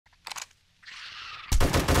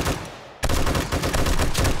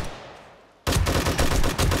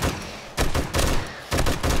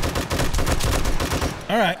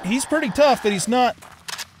Alright, he's pretty tough, but he's not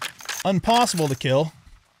impossible to kill.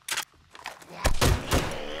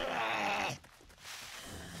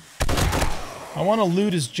 I want to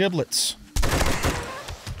loot his giblets.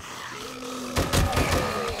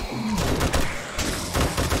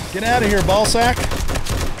 Get out of here, ballsack.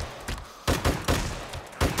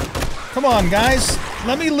 Come on, guys.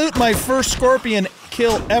 Let me loot my first scorpion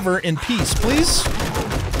kill ever in peace, please.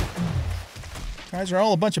 You guys are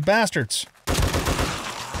all a bunch of bastards.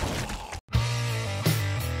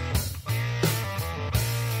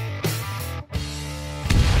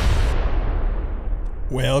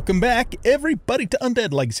 Welcome back, everybody, to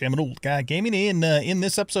Undead Legacy. I'm an old guy gaming. In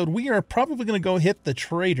this episode, we are probably going to go hit the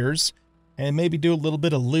traders and maybe do a little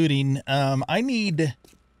bit of looting. I need,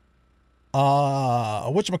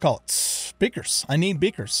 whatchamacallits? Beakers. I need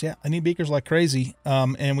beakers. Yeah, I need beakers like crazy.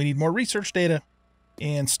 And we need more research data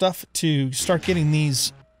and stuff to start getting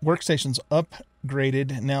these workstations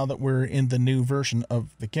upgraded now that we're in the new version of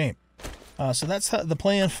the game. So that's the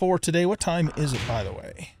plan for today. What time is it, by the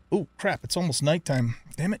way? Oh, crap, it's almost nighttime.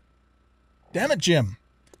 Damn it. Damn it, Jim.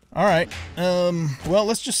 All right. Well,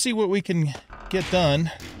 let's just see what we can get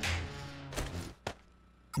done.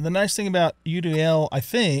 And the nice thing about UDL, I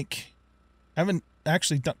think, I haven't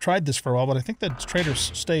actually tried this for a while, but I think that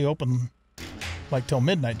traders stay open like till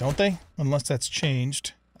midnight, don't they? Unless that's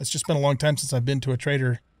changed. It's just been a long time since I've been to a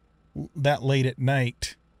trader that late at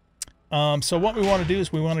night. So what we want to do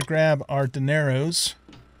is we want to grab our dineros.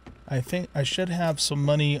 I think I should have some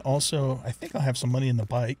money also. I think I'll have some money in the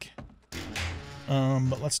bike.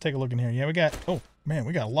 But let's take a look in here. Yeah, we got, oh man,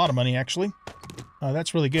 we got a lot of money actually.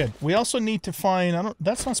 That's really good. We also need to find,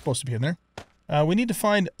 that's not supposed to be in there. We need to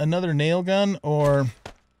find another nail gun, or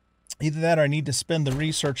either that or I need to spend the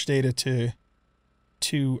research data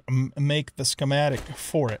to make the schematic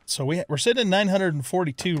for it. So we're sitting at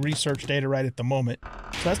 942 research data right at the moment.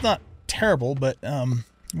 So that's not terrible, but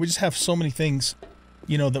we just have so many things,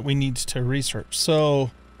 you know, that we need to research.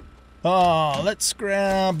 So let's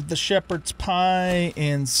grab the shepherd's pie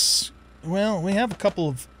and, well, we have a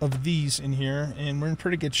couple of these in here and we're in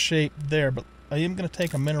pretty good shape there, but I am going to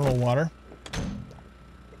take a mineral water.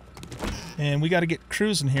 And we got to get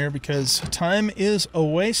cruising here because time is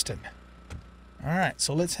a-wasting. Alright,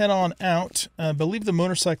 so let's head on out. I believe the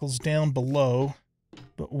motorcycle's down below,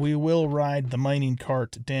 but we will ride the mining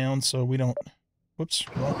cart down so we don't... Whoops,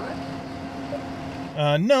 wrong.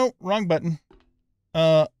 No, wrong button.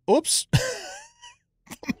 Oops.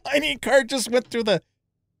 The mining cart just went through the...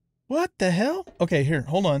 What the hell? Okay, here,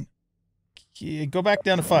 hold on. Go back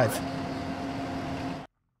down to 5.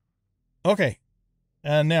 Okay.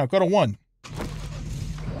 And now, go to 1.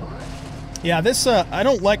 Yeah, this, I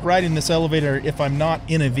don't like riding this elevator if I'm not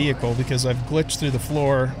in a vehicle because I've glitched through the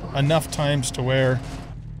floor enough times to where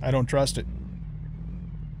I don't trust it.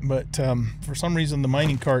 But, for some reason the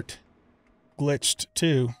mining cart glitched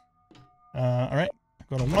too. Alright,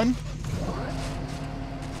 go to 1.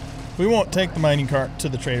 We won't take the mining cart to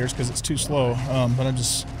the traders because it's too slow, but I'm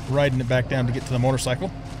just riding it back down to get to the motorcycle.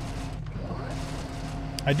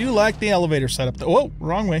 I do like the elevator setup though. Whoa,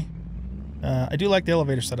 wrong way. I do like the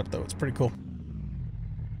elevator setup though. It's pretty cool.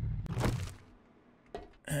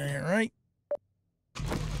 Alright.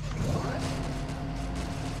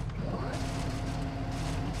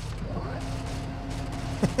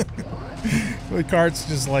 The cart's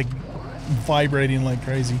just like vibrating like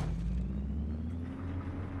crazy.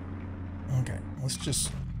 Okay, let's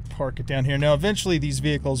just park it down here. Now eventually these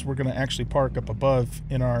vehicles we're going to actually park up above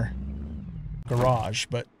in our garage,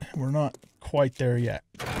 but we're not quite there yet.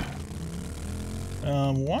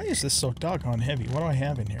 Why is this so doggone heavy? What do I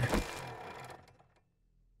have in here?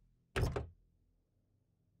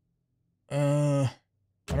 I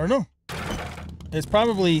don't know. It's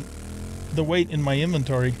probably the weight in my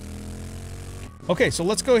inventory. Okay, so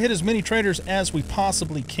let's go hit as many traders as we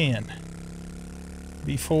possibly can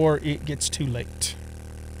before it gets too late.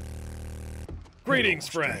 Greetings,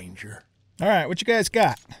 stranger. Alright, what you guys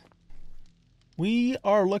got? We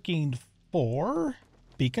are looking for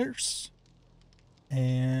beakers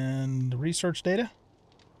and research data.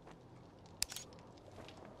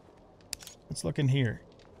 Let's look in here.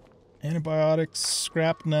 Antibiotics,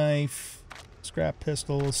 scrap knife, scrap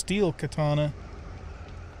pistol, steel katana.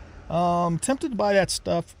 Tempted to buy that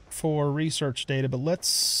stuff for research data, but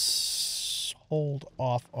let's hold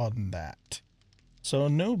off on that. So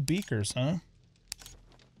no beakers, huh?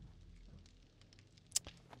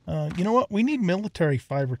 You know what? We need military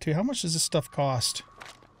fiber too. How much does this stuff cost?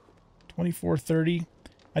 $24.30.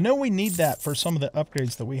 I know we need that for some of the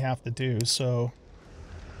upgrades that we have to do, so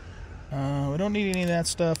we don't need any of that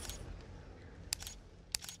stuff.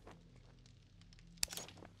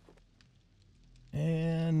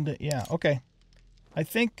 Yeah, okay. I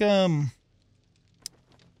think,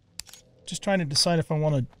 just trying to decide if I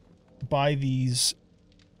want to buy these.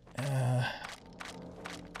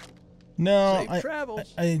 No,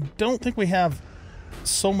 I don't think we have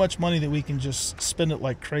so much money that we can just spend it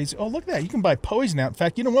like crazy. Oh, look at that. You can buy poison out. In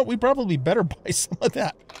fact, you know what? We probably better buy some of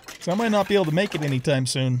that. So I might not be able to make it anytime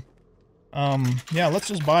soon. Yeah, let's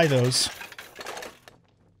just buy those.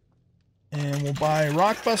 And we'll buy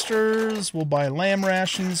rock busters, we'll buy lamb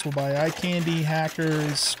rations, we'll buy eye candy,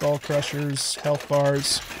 hackers, skull crushers, health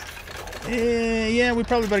bars. Yeah, we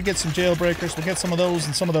probably better get some jailbreakers. We'll get some of those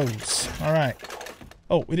and some of those. Alright.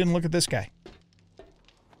 Oh, we didn't look at this guy.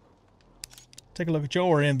 Take a look at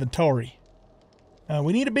your inventory.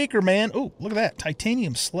 We need a beaker, man. Oh, look at that.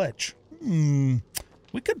 Titanium sledge.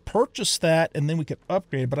 We could purchase that and then we could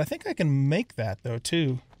upgrade it, but I think I can make that, though,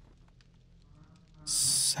 too.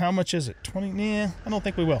 How much is it? 20? Nah, I don't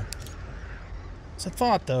think we will. It's a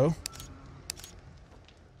thought, though.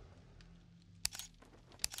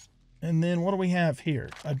 And then what do we have here?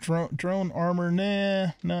 A drone armor.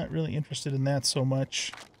 Nah, not really interested in that so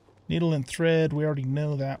much. Needle and thread. We already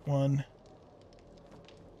know that one.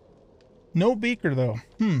 No beaker, though.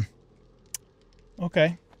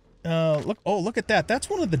 Okay. Look. Oh, look at that. That's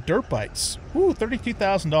one of the dirt bikes. Ooh,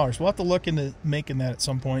 $32,000. We'll have to look into making that at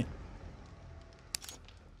some point.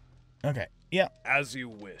 Okay. Yeah. As you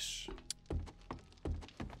wish.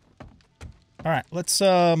 All right. Let's.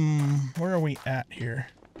 Where are we at here?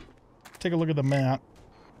 Take a look at the map.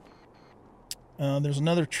 There's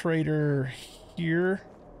another trader here.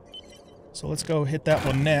 So let's go hit that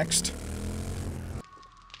one next.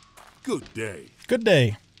 Good day. Good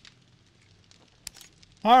day.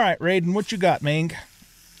 All right, Raiden, what you got, Ming?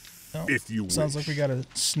 Oh, if you sounds like we got a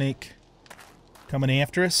snake coming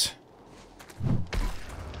after us.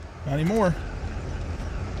 Not anymore.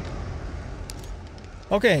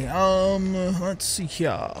 Okay, let's see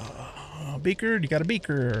here. Beaker, you got a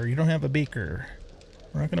beaker. You don't have a beaker.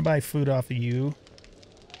 We're not gonna buy food off of you.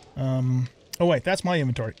 Oh wait, that's my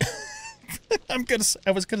inventory. I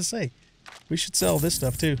was gonna say, we should sell this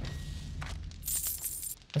stuff too.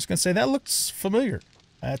 I was gonna say, that looks familiar.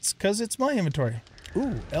 That's because it's my inventory.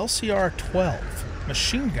 Ooh, LCR 12.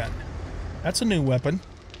 Machine gun. That's a new weapon.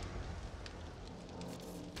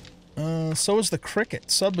 So is the Cricket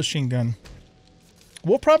submachine gun.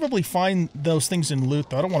 We'll probably find those things in loot,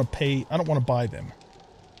 though. I don't want to buy them.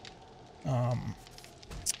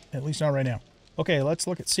 At least not right now. Okay, let's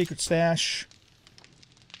look at Secret Stash.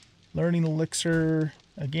 Learning Elixir.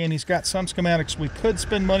 Again, he's got some schematics we could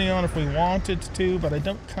spend money on if we wanted to, but I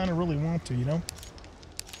don't kind of really want to, you know?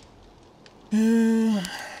 Okay.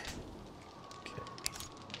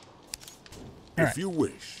 If you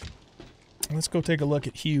wish. Let's go take a look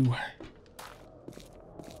at Hugh.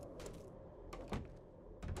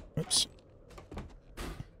 Oops.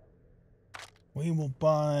 We will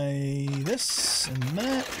buy this and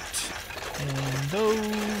that, and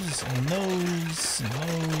those, and those, and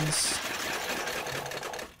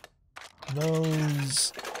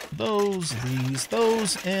those,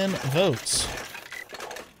 those, and those.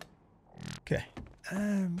 Okay.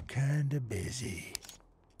 I'm kinda busy.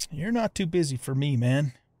 You're not too busy for me,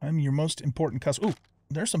 man. I'm your most important customer. Ooh,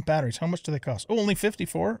 there's some batteries. How much do they cost? Oh, only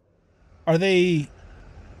 54? Are they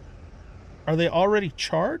already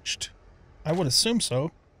charged? I would assume so.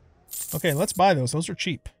 Okay, let's buy those. Those are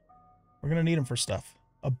cheap. We're going to need them for stuff.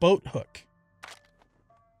 A boat hook.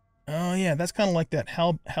 Oh, yeah, that's kind of like that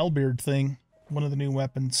halberd thing. One of the new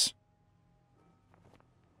weapons.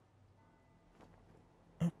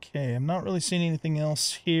 Okay, I'm not really seeing anything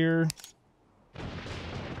else here.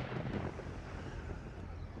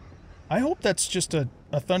 I hope that's just a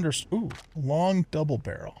thunder... Ooh, long double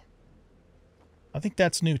barrel. I think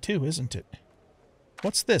that's new too, isn't it?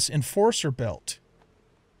 What's this? Enforcer belt.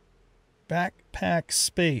 Backpack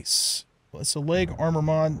space. Well, it's a leg armor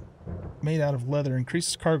mod made out of leather.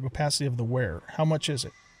 Increases cargo capacity of the wearer. How much is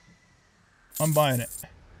it? I'm buying it.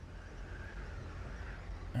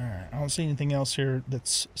 Alright, I don't see anything else here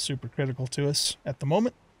that's super critical to us at the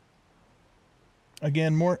moment.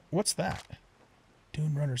 Again, more... What's that?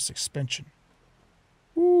 Dune Runner suspension.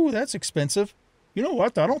 Ooh, that's expensive. You know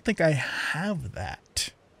what? I don't think I have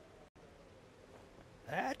that.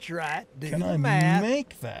 That's right. Can I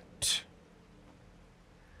make that?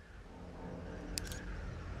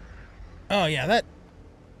 Oh, yeah, that...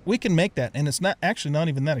 We can make that, and it's not actually not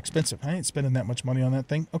even that expensive. I ain't spending that much money on that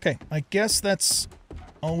thing. Okay, I guess that's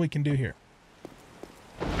all we can do here.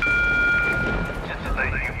 Just to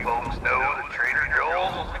let you folks know, the Trader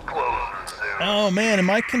Joel's will be closing soon. Oh, man, am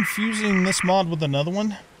I confusing this mod with another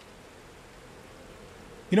one?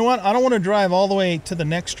 You know what? I don't want to drive all the way to the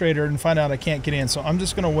next trader and find out I can't get in, so I'm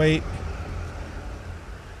just going to wait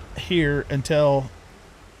here until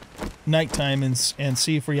nighttime and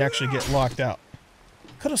see if we actually get locked out.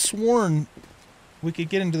 Could have sworn we could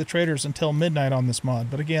get into the traders until midnight on this mod,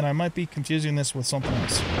 but again, I might be confusing this with something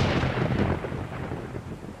else.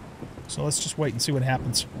 So let's just wait and see what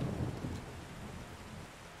happens.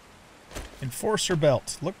 Enforcer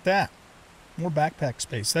belt. Look at that. More backpack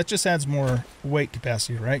space. That just adds more weight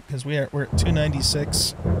capacity, right? Because we're at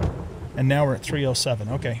 296, and now we're at 307.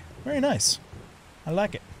 Okay, very nice. I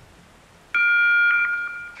like it.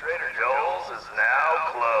 Trader Joel's is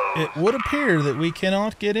now closed. It would appear that we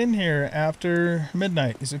cannot get in here after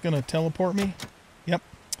midnight. Is it going to teleport me? Yep.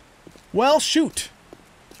 Well, shoot.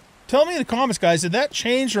 Tell me in the comments, guys, did that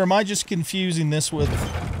change, or am I just confusing this with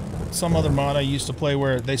some other mod I used to play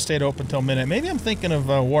where they stayed open till midnight? Maybe I'm thinking of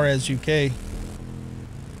Juarez, UK.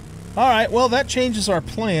 Alright, well, that changes our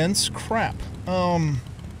plans. Crap. I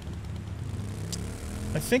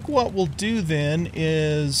think what we'll do then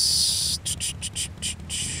is...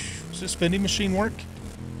 Does this vending machine work?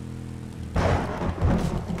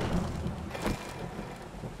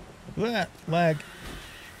 Look at that lag.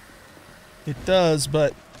 It does,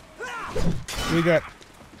 but we got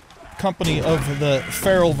company of the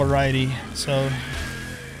feral variety, so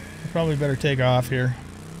we probably better take off here.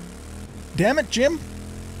 Damn it, Jim.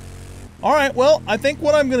 Alright, well, I think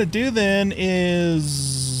what I'm going to do then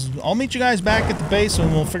is I'll meet you guys back at the base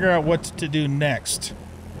and we'll figure out what to do next.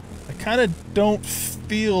 I kind of don't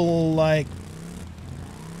feel like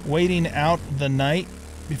waiting out the night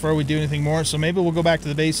before we do anything more, so maybe we'll go back to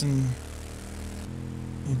the base and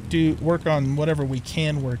work on whatever we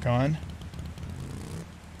can work on.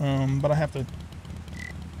 But I have to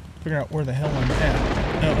figure out where the hell I'm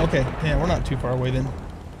at. Oh, okay. Yeah, we're not too far away then.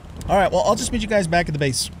 Alright, well, I'll just meet you guys back at the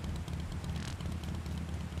base.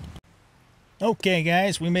 Okay,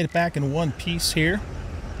 guys, we made it back in one piece here.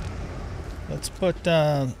 Let's put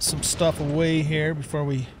some stuff away here before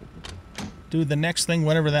we do the next thing,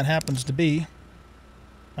 whatever that happens to be.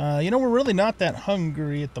 You know, we're really not that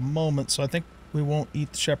hungry at the moment, so I think we won't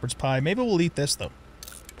eat the shepherd's pie. Maybe we'll eat this, though.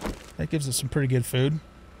 That gives us some pretty good food.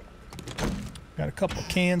 Got a couple of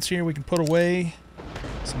cans here we can put away.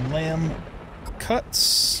 Some lamb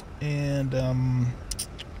cuts. And,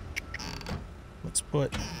 let's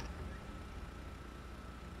put...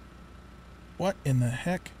 What in the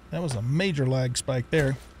heck? That was a major lag spike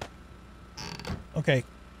there. Okay.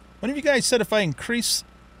 One of you guys said if I increase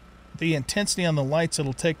the intensity on the lights,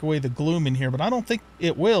 it'll take away the gloom in here, but I don't think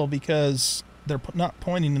it will because they're not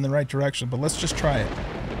pointing in the right direction, but let's just try it.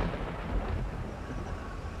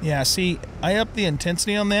 Yeah, see, I upped the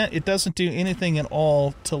intensity on that. It doesn't do anything at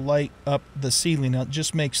all to light up the ceiling. It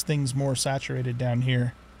just makes things more saturated down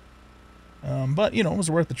here. But, you know, it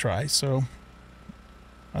was worth a try, so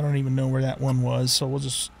I don't even know where that one was, so we'll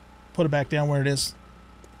just put it back down where it is,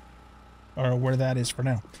 or where that is for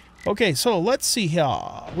now. Okay, so let's see here.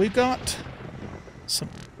 We've got some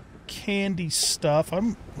candy stuff.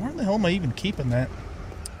 Where the hell am I even keeping that?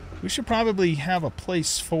 We should probably have a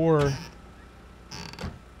place for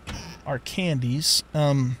our candies.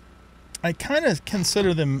 I kind of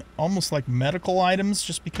consider them almost like medical items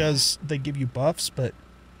just because they give you buffs, but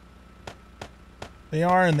they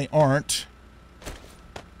are and they aren't.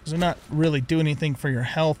 Because they're not really doing anything for your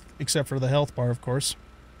health, except for the health bar, of course.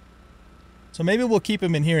 So maybe we'll keep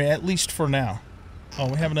them in here, at least for now. Oh,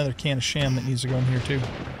 we have another can of sham that needs to go in here, too.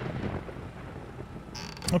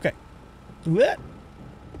 Okay. Do that.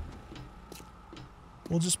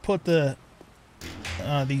 We'll just put the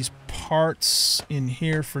these parts in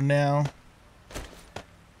here for now.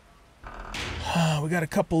 We got a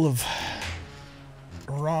couple of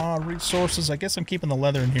raw resources. I guess I'm keeping the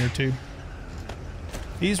leather in here, too.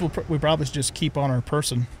 These we probably should just keep on our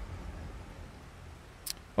person.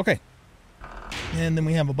 Okay. And then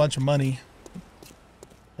we have a bunch of money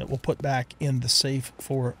that we'll put back in the safe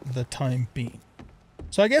for the time being.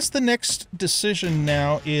 So I guess the next decision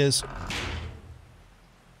now is...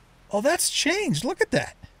 Oh, that's changed. Look at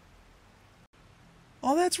that.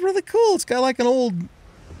 Oh, that's really cool. It's got like an old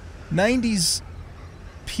 90s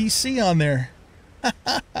PC on there.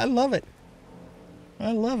 I love it.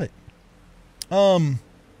 I love it.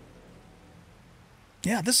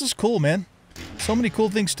 Yeah, this is cool, man. So many cool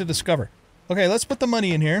things to discover. Okay, let's put the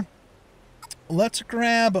money in here. Let's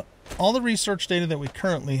grab all the research data that we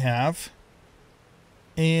currently have.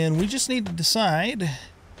 And we just need to decide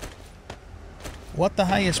what the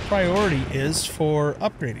highest priority is for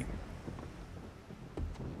upgrading.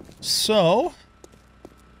 So,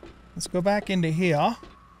 let's go back into here.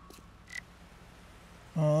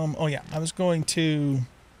 Oh yeah, I was going to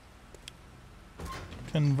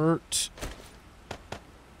convert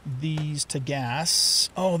these to gas.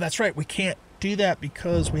 Oh, that's right. We can't do that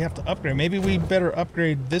because we have to upgrade. Maybe we better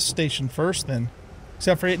upgrade this station first then.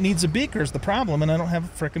 Except for it needs a beaker is the problem, and I don't have a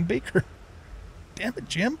frickin' beaker. Damn it,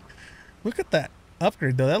 Jim. Look at that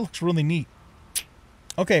upgrade, though. That looks really neat.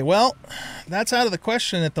 Okay, well, that's out of the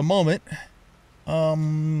question at the moment.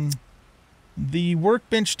 The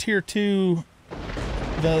workbench tier 2,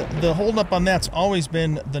 the holdup on that's always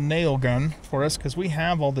been the nail gun for us, because we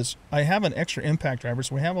have all this. I have an extra impact driver,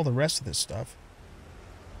 so we have all the rest of this stuff.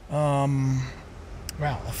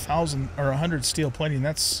 Wow, 1,000 or 100 steel plating,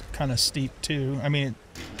 that's kind of steep too. I mean,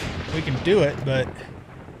 we can do it, but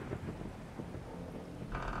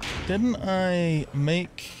didn't I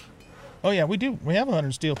make... Oh yeah, we do. We have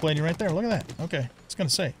 100 steel plating right there. Look at that. Okay, I was going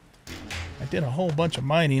to say. I did a whole bunch of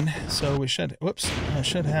mining, so we should... Whoops, I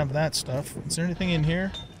should have that stuff. Is there anything in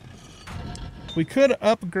here? We could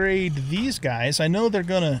upgrade these guys. I know they're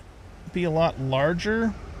going to be a lot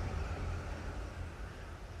larger.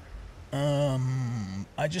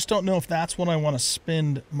 I just don't know if that's what I want to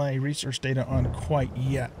spend my research data on quite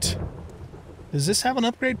yet. Does this have an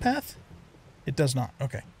upgrade path? It does not.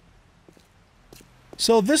 Okay.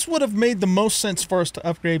 So this would have made the most sense for us to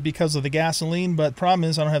upgrade because of the gasoline, but problem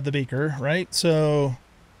is I don't have the beaker, right? So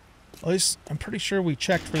at least I'm pretty sure we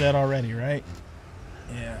checked for that already, right?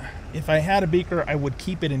 Yeah. If I had a beaker, I would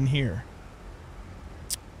keep it in here.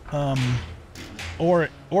 Or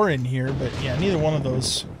in here, but yeah, neither one of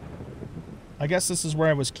those. I guess this is where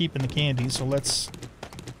I was keeping the candy, so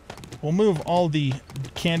we'll move all the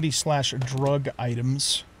candy / drug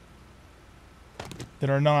items that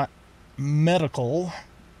are not medical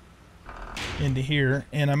into here,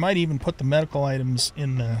 and I might even put the medical items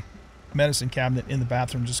in the medicine cabinet in the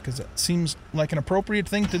bathroom just because it seems like an appropriate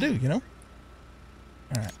thing to do, you know?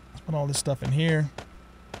 Alright, let's put all this stuff in here.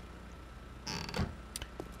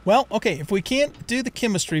 Well, okay, if we can't do the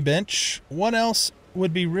chemistry bench, what else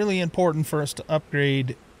would be really important for us to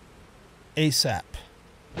upgrade ASAP?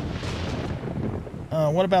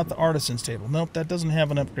 What about the artisan's table? Nope, that doesn't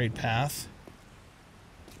have an upgrade path.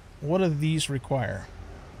 What do these require?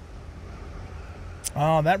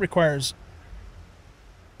 That requires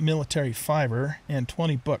military fiber and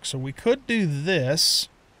 20 books. So we could do this.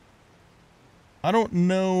 I don't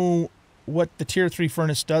know what the tier 3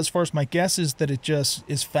 furnace does for us. My guess is that it just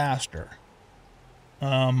is faster.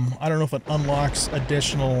 I don't know if it unlocks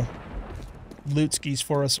additional loot skis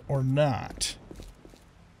for us or not.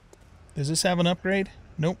 Does this have an upgrade?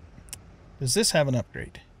 Nope. Does this have an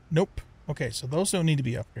upgrade? Nope. Okay, so those don't need to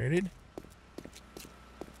be upgraded.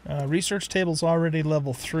 Research table's already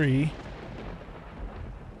level 3.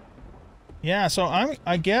 Yeah, so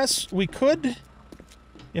I guess we could,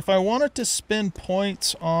 if I wanted to spend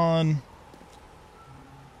points on...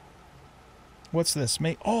 What's this?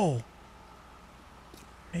 Oh!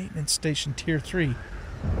 Maintenance station tier 3.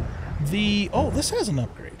 Oh, this has an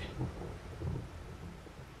upgrade.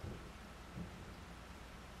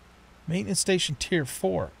 Maintenance station tier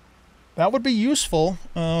 4. That would be useful.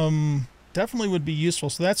 Definitely would be useful.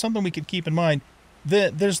 So that's something we could keep in mind.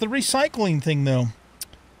 There's the recycling thing, though.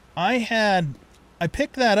 I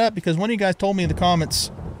picked that up because one of you guys told me in the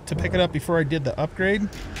comments to pick it up before I did the upgrade.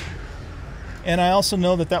 And I also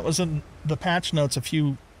know that that was in the patch notes a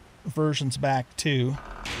few versions back, too.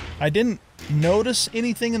 I didn't notice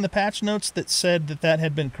anything in the patch notes that said that that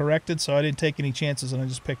had been corrected, so I didn't take any chances and I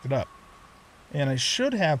just picked it up. And I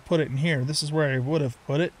should have put it in here. This is where I would have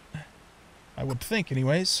put it. I would think,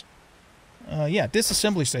 anyways. Yeah,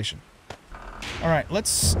 disassembly station. All right,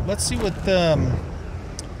 let's see what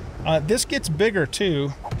this gets bigger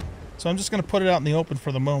too. So I'm just going to put it out in the open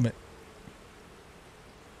for the moment.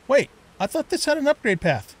 Wait, I thought this had an upgrade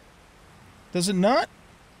path. Does it not?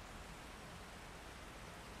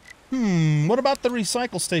 What about the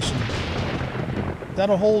recycle station? Is that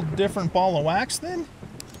a whole different ball of wax then?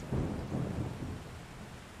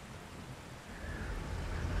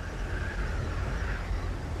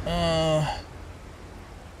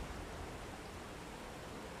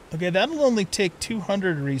 Okay, that'll only take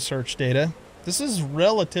 200 research data. This is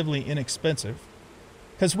relatively inexpensive.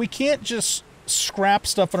 Because we can't just scrap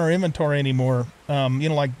stuff in our inventory anymore. You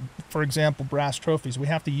know, like, for example, brass trophies. We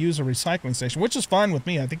have to use a recycling station, which is fine with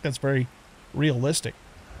me. I think that's very realistic.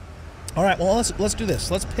 All right, well, let's do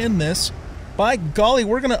this. Let's pin this. By golly,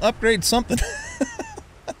 we're going to upgrade something.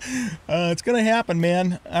 It's going to happen,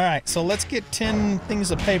 man. All right, so let's get 10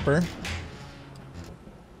 things of paper.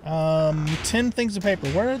 10 things of paper.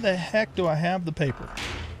 Where the heck do I have the paper?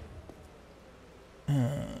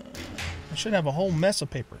 I should have a whole mess of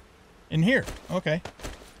paper. In here. Okay.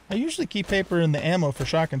 I usually keep paper in the ammo for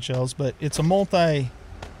shotgun shells, but it's a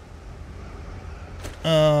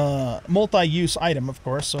multi-use item, of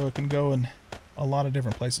course, so it can go in a lot of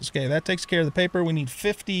different places. Okay, that takes care of the paper. We need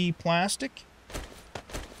 50 plastic.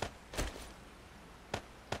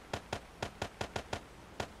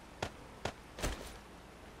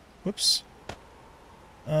 Whoops.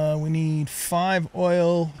 We need 5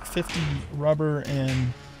 oil, 50 rubber,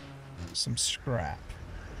 and some scrap.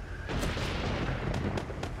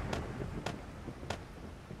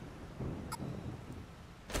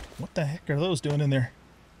 What the heck are those doing in there?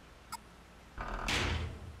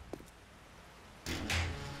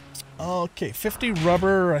 Okay, 50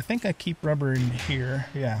 rubber. I think I keep rubber in here.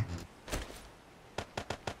 Yeah.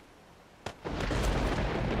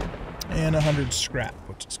 And 100 scrap,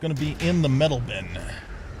 which is going to be in the metal bin.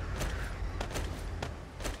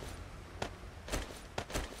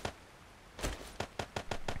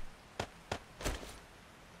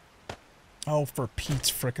 Oh, for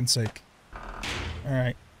Pete's frickin' sake.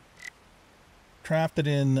 Alright. Crafted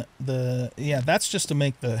in the... Yeah, that's just to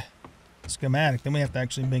make the schematic. Then we have to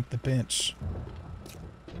actually make the bench.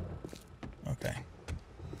 Okay.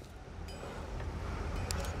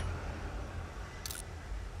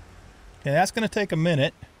 Okay, that's going to take a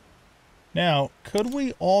minute. Now, could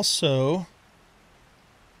we also...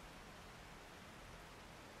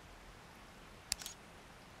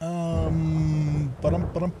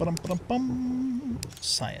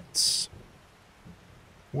 Science.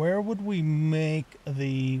 Where would we make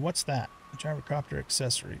the... What's that? Gyrocopter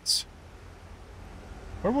accessories.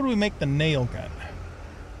 Where would we make the nail gun?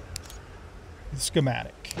 The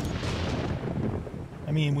schematic.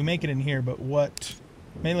 I mean, we make it in here, but what...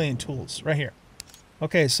 Mainly in tools, right here.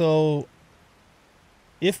 Okay, so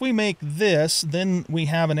if we make this, then we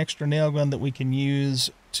have an extra nail gun that we can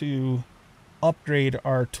use to upgrade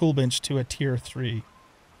our tool bench to a tier 3.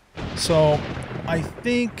 So I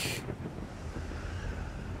think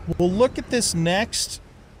we'll look at this next,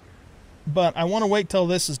 but I want to wait till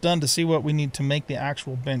this is done to see what we need to make the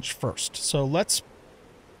actual bench first. So let's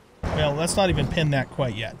not even pin that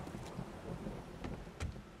quite yet.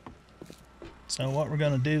 So what we're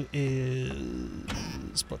going to do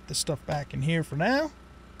is put this stuff back in here for now.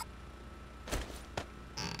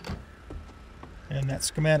 And that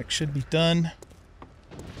schematic should be done.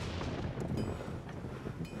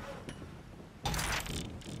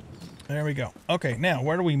 There we go. Okay, now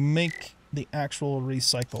where do we make the actual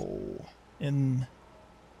recycle? No,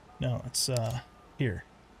 it's here.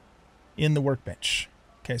 In the workbench.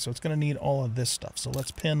 Okay, so it's going to need all of this stuff. So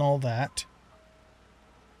let's pin all that.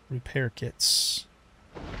 Repair kits.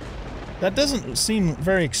 That doesn't seem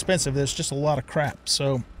very expensive. There's just a lot of crap.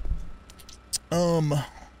 So, alright.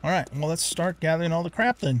 Well, let's start gathering all the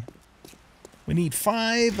crap then. We need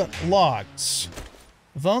 5 logs.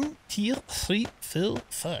 1, 2, 3, 4,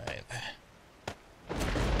 5.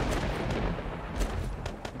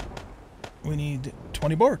 We need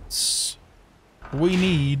 20 boards. We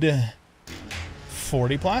need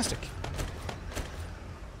 40 plastic.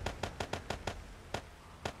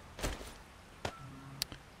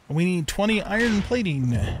 We need 20 iron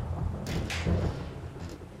plating.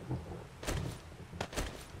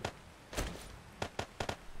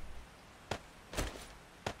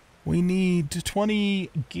 We need 20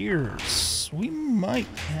 gears. We might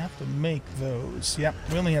have to make those. Yep,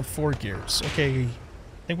 we only have 4 gears. Okay, I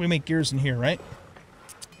think we make gears in here, right?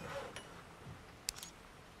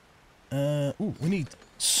 Ooh, we need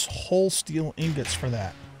whole steel ingots for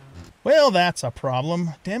that. Well, that's a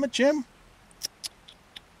problem. Damn it, Jim.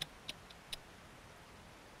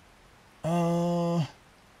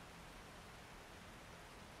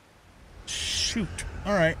 Shoot.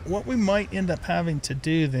 Alright, what we might end up having to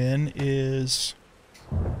do then is...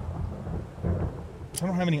 I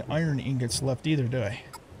don't have any iron ingots left either, do I?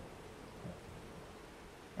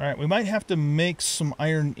 Alright, we might have to make some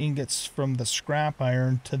iron ingots from the scrap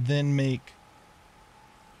iron to then make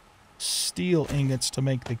steel ingots to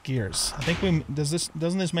make the gears. I think we...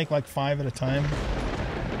 Doesn't this make like 5 at a time?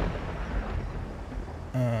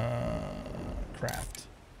 Craft.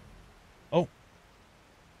 Oh.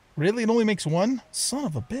 Really? It only makes 1? Son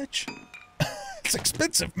of a bitch. It's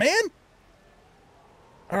expensive, man.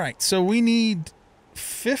 Alright, so we need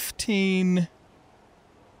 15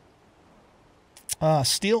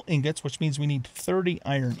 steel ingots, which means we need 30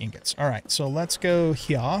 iron ingots. Alright, so let's go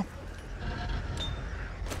here.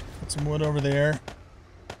 Put some wood over there.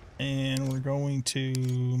 And we're going to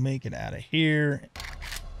make it out of here.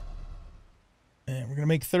 And we're going to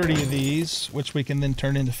make 30 of these, which we can then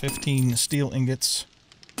turn into 15 steel ingots,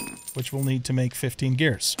 which we'll need to make 15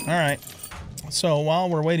 gears. All right. So while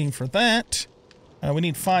we're waiting for that, we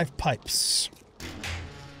need 5 pipes.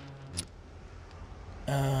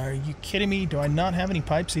 Are you kidding me? Do I not have any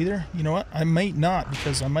pipes either? You know what? I might not,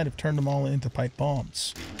 because I might have turned them all into pipe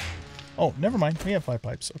bombs. Oh, never mind. We have 5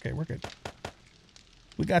 pipes. Okay, we're good.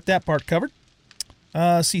 We got that part covered.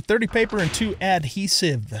 See, 30 paper and 2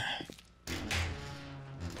 adhesive.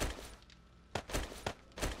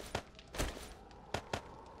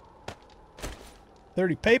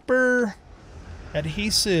 $30 paper,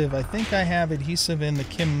 adhesive. I think I have adhesive in the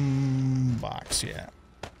chem box. Yeah.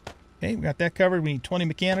 Okay, we got that covered. We need 20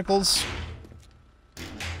 mechanicals.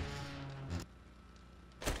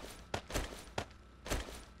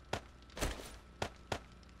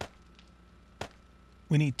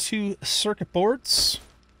 We need 2 circuit boards.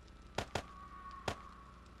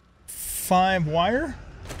 5 wire.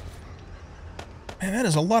 Man, that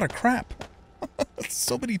is a lot of crap.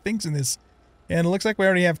 So many things in this. And it looks like we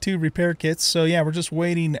already have 2 repair kits. So yeah, we're just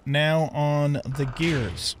waiting now on the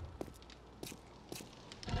gears.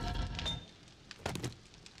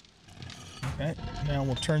 Okay, now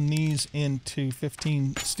we'll turn these into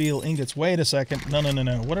 15 steel ingots. Wait a second. No.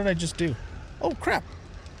 What did I just do? Oh, crap.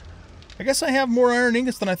 I guess I have more iron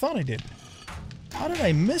ingots than I thought I did. How did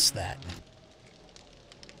I miss that?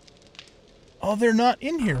 Oh, they're not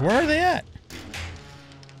in here. Where are they at?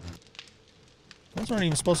 Those aren't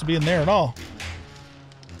even supposed to be in there at all.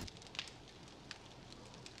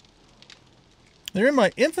 They're in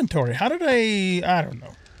my inventory. How did I don't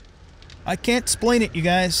know. I can't explain it, you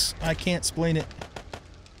guys. I can't explain it.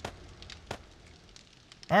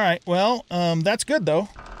 Alright, well, that's good, though.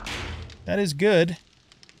 That is good.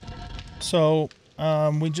 So,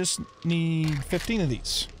 we just need 15 of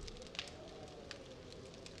these.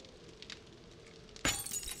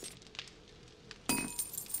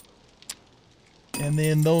 And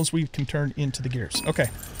then those we can turn into the gears. Okay.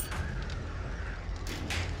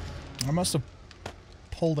 I must have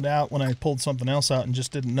pulled it out when I pulled something else out and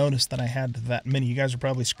just didn't notice that I had that many. You guys are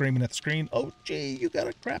probably screaming at the screen, "Oh, gee, you got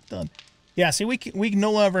a crap ton." Yeah, see, we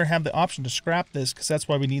no longer have the option to scrap this because that's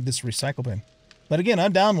why we need this recycle bin. But again,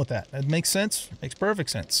 I'm down with that. It makes sense. It makes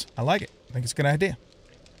perfect sense. I like it. I think it's a good idea.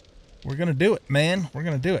 We're going to do it, man. We're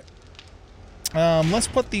going to do it. Let's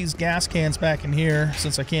put these gas cans back in here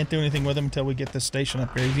since I can't do anything with them until we get this station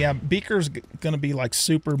upgraded. Yeah, Beakers going to be like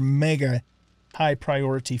super mega high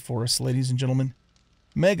priority for us, ladies and gentlemen.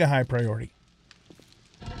 Mega high priority.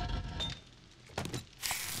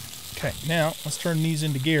 Okay, now let's turn these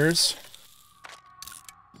into gears.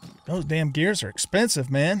 Those damn gears are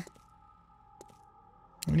expensive, man.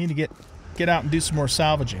 We need to get out and do some more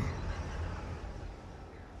salvaging.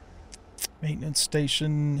 Maintenance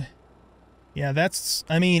station. Yeah, that's,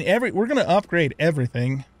 I mean, we're going to upgrade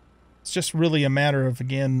everything. It's just really a matter of,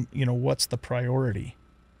 again, you know, what's the priority.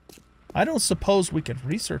 I don't suppose we could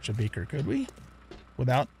research a beaker, could we?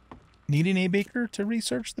 Without needing a beaker to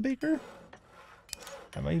research the beaker?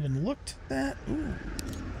 Have I even looked at that? Ooh.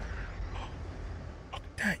 Look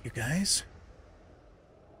at that, you guys.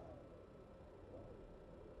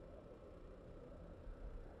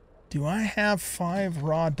 Do I have 5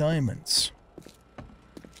 raw diamonds?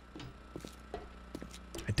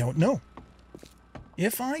 I don't know.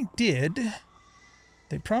 If I did,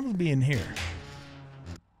 they'd probably be in here.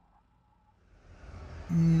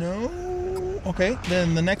 No? Okay,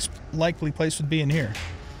 then the next likely place would be in here.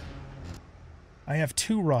 I have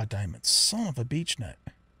 2 raw diamonds. Son of a beach nut.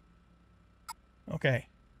 Okay,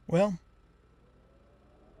 well,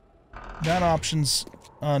 that option's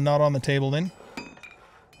not on the table then.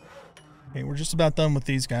 Okay, we're just about done with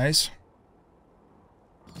these guys.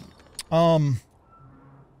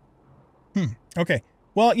 Okay.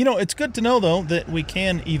 Well, you know, it's good to know, though, that we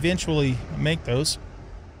can eventually make those.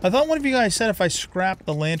 I thought one of you guys said if I scrap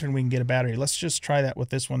the lantern, we can get a battery. Let's just try that with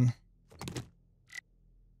this one.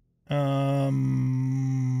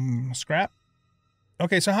 Scrap?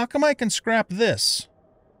 Okay, so how come I can scrap this?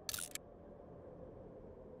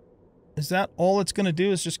 Is that all it's going to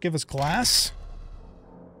do is just give us glass?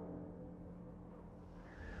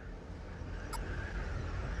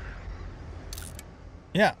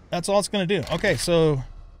 Yeah, that's all it's going to do. Okay, so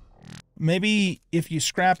maybe if you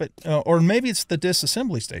scrap it, or maybe it's the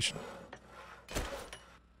disassembly station.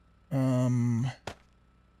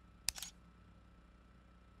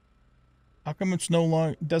 How come it's no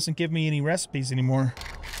longer, doesn't give me any recipes anymore?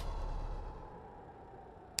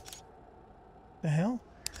 The hell?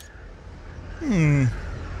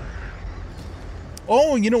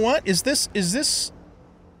 Oh, you know what? Is this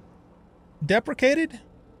deprecated?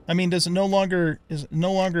 I mean, is it no longer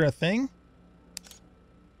a thing?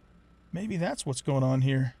 Maybe that's what's going on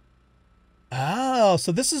here. Oh,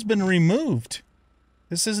 so this has been removed.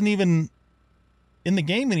 This isn't even in the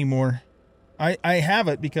game anymore. I have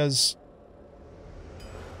it because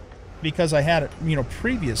because I had it, you know,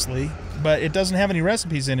 previously, but it doesn't have any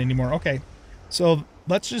recipes in anymore. Okay, so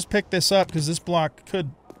let's just pick this up because this block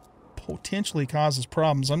could potentially cause us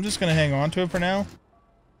problems. I'm just going to hang on to it for now.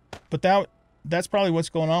 But that's probably what's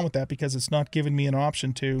going on with that, because it's not giving me an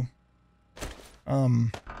option to,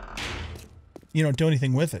 you know, do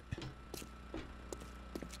anything with it.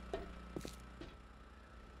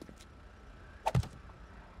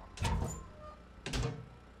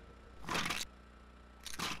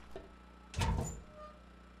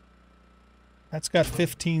 That's got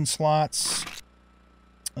 15 slots.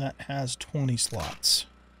 That has 20 slots.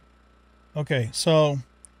 Okay, so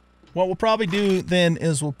what we'll probably do then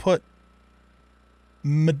is we'll put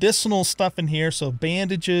medicinal stuff in here. So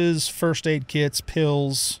bandages, first aid kits,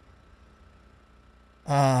 pills,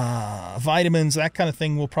 vitamins, that kind of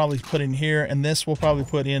thing we'll probably put in here. And this we'll probably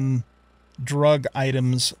put in drug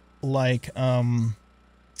items like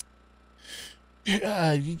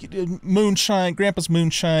moonshine, Grandpa's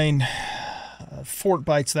moonshine, Fort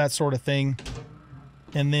Bites, that sort of thing.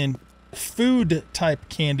 And then food type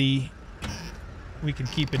candy we can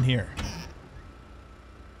keep in here.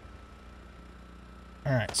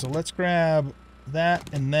 Alright, so let's grab that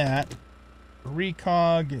and that.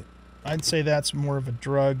 Recog, I'd say that's more of a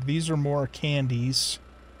drug. These are more candies.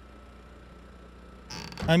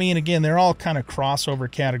 I mean, again, they're all kind of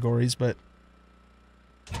crossover categories, but...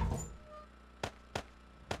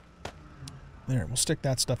 There, we'll stick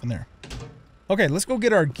that stuff in there. Okay, let's go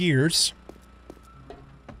get our gears.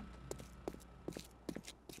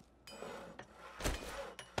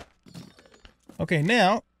 Okay,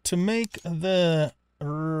 now, to make the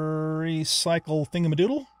recycle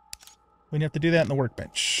thingamadoodle, we have to do that in the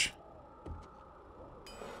workbench.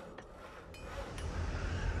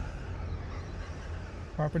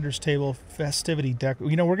 Carpenter's table, festivity deco.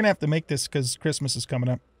 You know, we're going to have to make this because Christmas is coming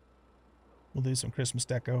up. We'll do some Christmas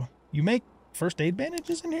deco. You make first aid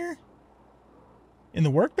bandages in here? In the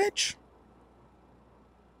workbench?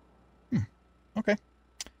 Okay.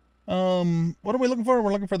 What are we looking for?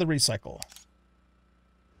 We're looking for the recycle.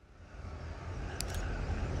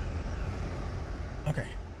 Okay.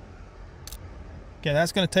 Okay,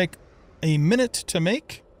 that's going to take a minute to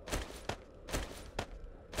make.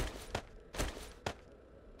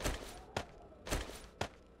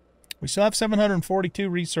 We still have 742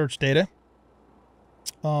 research data.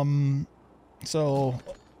 So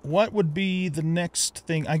what would be the next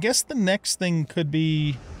thing? I guess the next thing could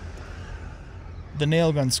be the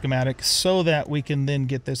nail gun schematic so that we can then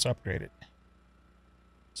get this upgraded.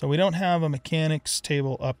 So we don't have a mechanics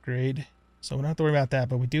table upgrade, so we don't have to worry about that,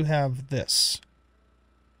 but we do have this.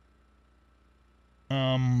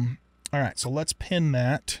 Alright, so let's pin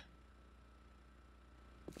that.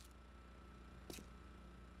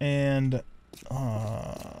 And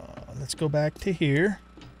let's go back to here.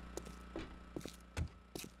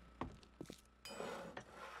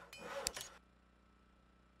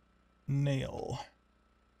 Nail.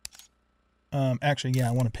 Actually, yeah,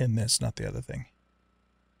 I want to pin this, not the other thing.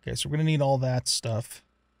 Okay, so we're going to need all that stuff.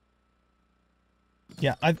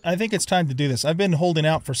 Yeah, I think it's time to do this. I've been holding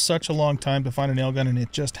out for such a long time to find a nail gun, and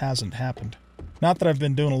it just hasn't happened. Not that I've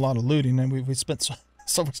been doing a lot of looting, and we've spent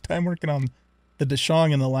so much time working on the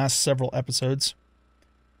Deshong in the last several episodes.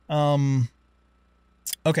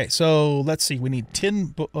 Okay, so let's see. We need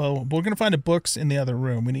 10... we're going to find the books in the other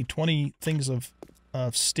room. We need 20 things of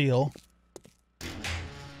steel.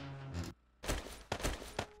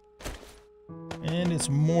 And it's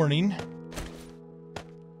morning.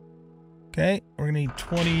 Okay, we're going to need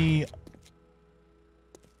 20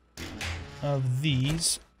 of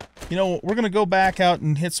these. You know, we're going to go back out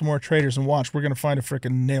and hit some more traders and watch. We're going to find a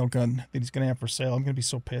frickin' nail gun that he's going to have for sale. I'm going to be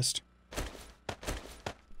so pissed.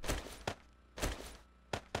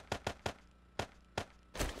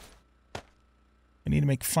 I need to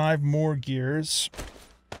make 5 more gears.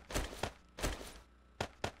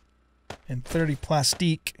 And 30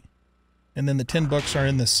 plastique. And then the 10 books are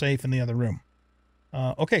in the safe in the other room.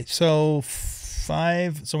 Okay, so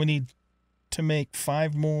 5. So we need to make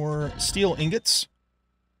 5 more steel ingots.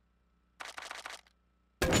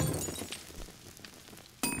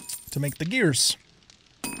 To make the gears.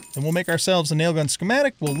 And we'll make ourselves a nail gun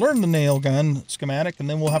schematic. We'll learn the nail gun schematic, and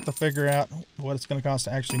then we'll have to figure out what it's going to cost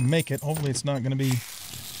to actually make it. Hopefully it's not going to be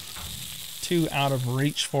too out of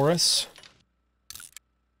reach for us.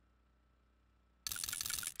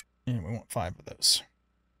 And we want 5 of those.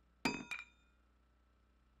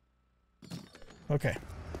 Okay.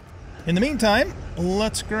 In the meantime,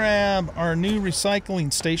 let's grab our new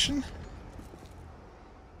recycling station.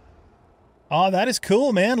 Oh, that is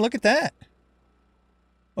cool, man. Look at that.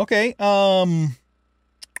 Okay,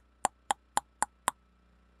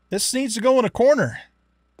 This needs to go in a corner.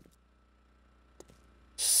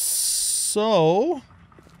 So...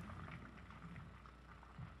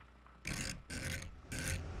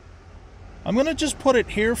 I'm going to just put it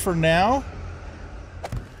here for now.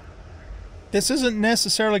 This isn't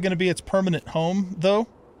necessarily going to be its permanent home, though.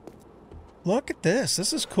 Look at this.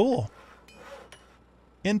 This is cool.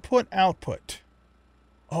 Input, output.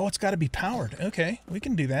 Oh, it's got to be powered. Okay, we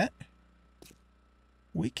can do that.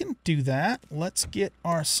 We can do that. Let's get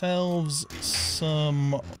ourselves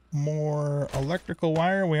some more electrical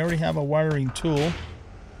wire. We already have a wiring tool.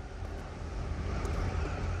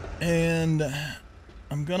 And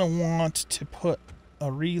I'm going to want to put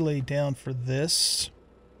a relay down for this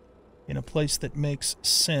in a place that makes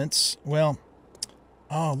sense. Well,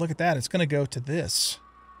 oh, look at that. It's going to go to this.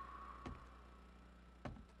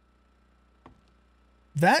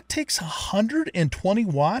 That takes 120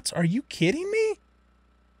 watts? Are you kidding me?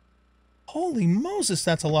 Holy Moses,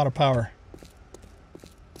 that's a lot of power.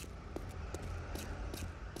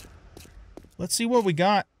 Let's see what we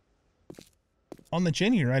got on the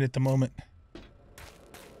Jenny right at the moment.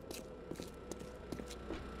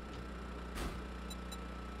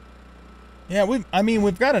 Yeah,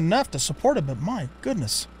 we've got enough to support it, but my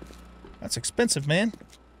goodness. That's expensive, man.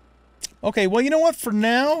 Okay, well, you know what? For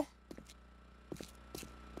now,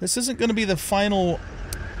 this isn't going to be the final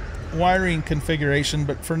wiring configuration,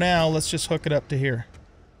 but for now, let's just hook it up to here.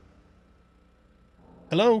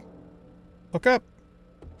 Hello? Hook up.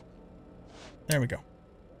 There we go.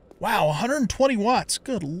 Wow, 120 watts.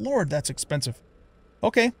 Good Lord, that's expensive.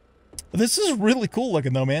 Okay. This is really cool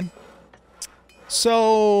looking, though, man.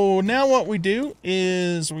 So now what we do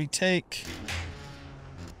is we take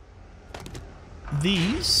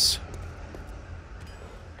these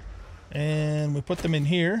and we put them in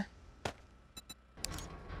here.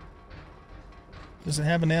 Does it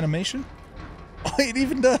have an animation? Oh, it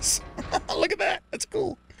even does. Look at that. That's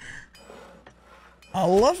cool. I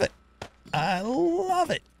love it. I love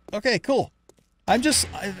it. Okay, cool. I'm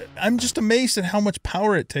just amazed at how much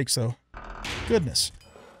power it takes, though. Goodness.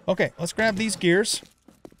 Okay, let's grab these gears.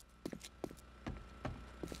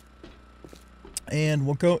 And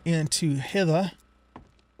we'll go into hither.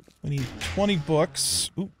 We need 20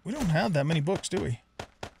 books. Ooh, we don't have that many books, do we?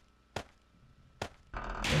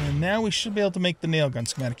 And now we should be able to make the nail gun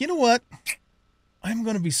schematic. You know what? I'm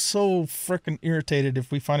going to be so frickin' irritated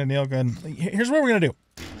if we find a nail gun. Here's what we're going to do.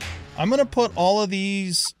 I'm going to put all of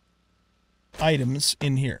these items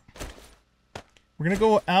in here. We're going to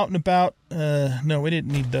go out and about. No, we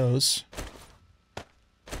didn't need those.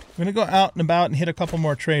 We're going to go out and about and hit a couple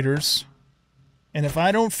more traders. And if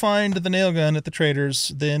I don't find the nail gun at the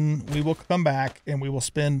traders, then we will come back and we will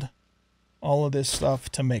spend all of this stuff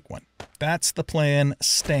to make one. That's the plan,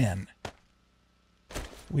 Stan.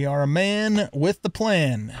 We are a man with the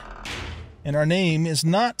plan. And our name is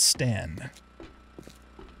not Stan.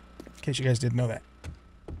 In case you guys didn't know that.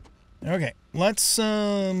 Okay, let's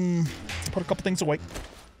put a couple things away.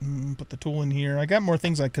 Put the tool in here. I got more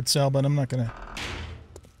things I could sell, but I'm not gonna...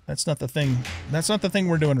 That's not the thing. That's not the thing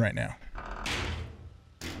we're doing right now.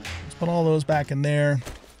 Let's put all those back in there.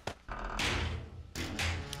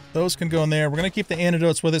 Those can go in there. We're gonna keep the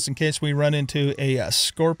antidotes with us in case we run into a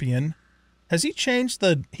scorpion. Has he changed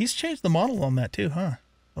the... He's changed the model on that too, huh?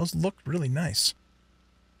 Those look really nice.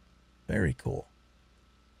 Very cool.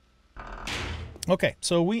 Okay,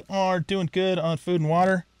 so we are doing good on food and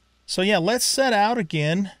water. So yeah, let's set out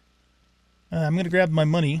again. I'm going to grab my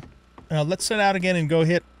money. Let's set out again and go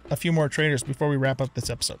hit a few more traders before we wrap up this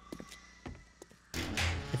episode.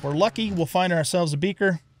 If we're lucky, we'll find ourselves a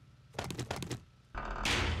beaker.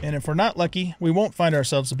 And if we're not lucky, we won't find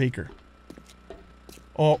ourselves a beaker.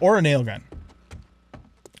 Or a nail gun.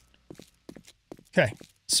 Okay,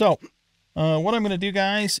 so what I'm going to do,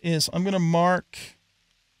 guys, is I'm going to mark...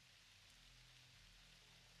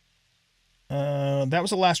 that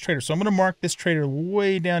was the last trader. So I'm going to mark this trader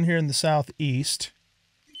way down here in the southeast.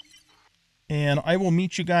 And I will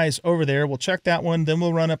meet you guys over there. We'll check that one. Then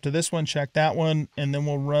we'll run up to this one, check that one. And then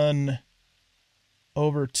we'll run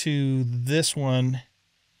over to this one.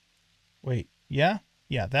 Wait, yeah?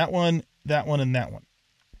 Yeah, that one, and that one.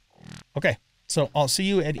 Okay, so I'll see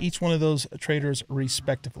you at each one of those traders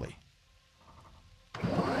respectively.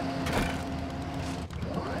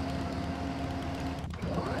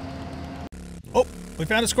 Oh, we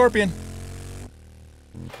found a scorpion.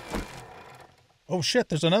 Oh shit,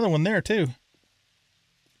 there's another one there too.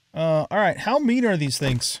 All right, how mean are these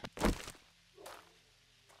things?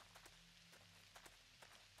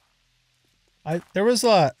 There was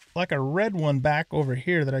like a red one back over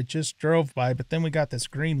here that I just drove by, but then we got this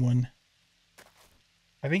green one.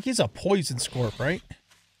 I think he's a poison scorp, right?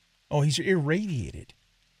 Oh, he's irradiated.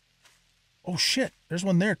 Oh, shit. There's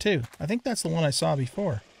one there, too. I think that's the one I saw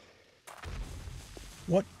before.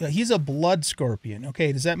 What? He's a blood scorpion.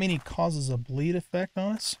 Okay, does that mean he causes a bleed effect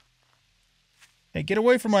on us? Hey, get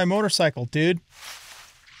away from my motorcycle, dude.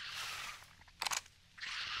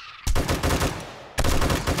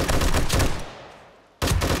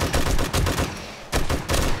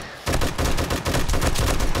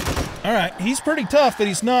 Alright, he's pretty tough, but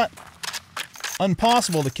he's not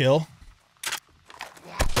impossible to kill.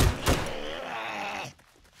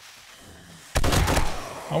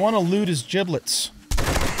 I want to loot his giblets.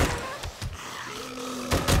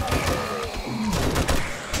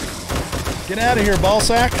 Get out of here,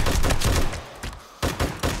 ballsack.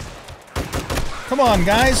 Come on,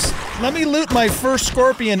 guys. Let me loot my first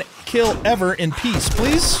scorpion kill ever in peace,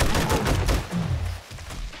 please. You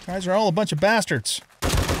guys are all a bunch of bastards.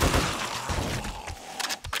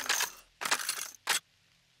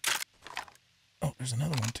 Oh, there's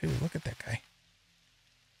another one, too. Look at that guy.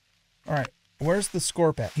 All right. Where's the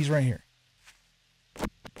scorp at? He's right here.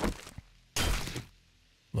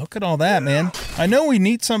 Look at all that, man. I know we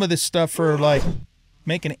need some of this stuff for, like,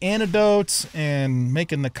 making antidotes and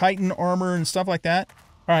making the chitin armor and stuff like that.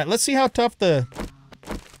 All right, let's see how tough the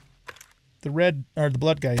red, or the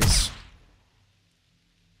blood guy is.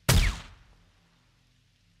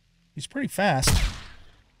 He's pretty fast.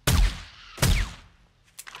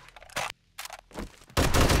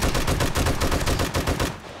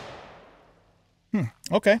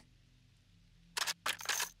 Okay.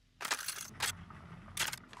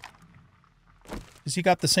 Has he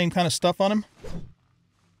got the same kind of stuff on him?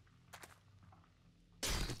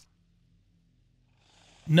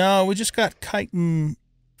 No, we just got chitin,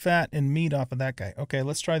 fat, and meat off of that guy. Okay,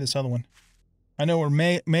 let's try this other one. I know we're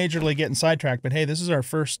majorly getting sidetracked, but hey, this is our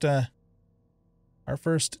first time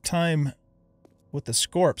with the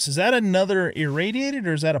scorps. Is that another irradiated,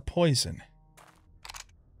 or is that a poison?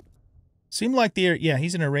 Seemed like yeah,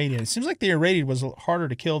 he's an irradiated. Seems like the irradiated was harder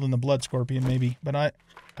to kill than the blood scorpion, maybe, but I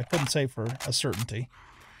couldn't say for a certainty.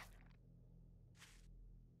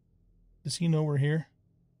 Does he know we're here?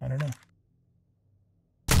 I don't know.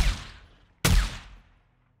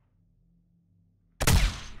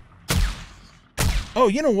 Oh,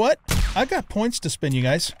 you know what? I got points to spin, you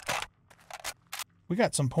guys. We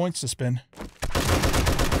got some points to spin.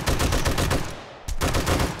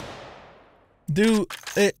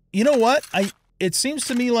 You know what? It seems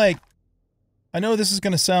to me like, I know this is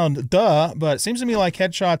going to sound duh, but it seems to me like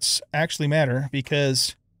headshots actually matter,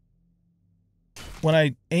 because when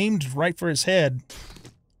I aimed right for his head,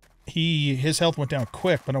 his health went down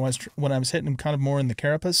quick, but when I was hitting him kind of more in the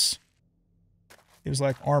carapace, it was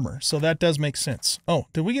like armor. So that does make sense. Oh,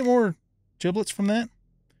 did we get more giblets from that?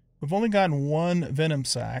 We've only gotten one venom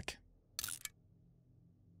sac.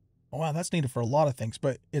 Oh, wow, that's needed for a lot of things,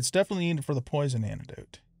 but it's definitely needed for the poison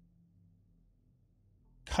antidote.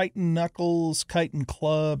 Chitin knuckles, chitin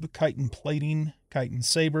club, chitin plating, chitin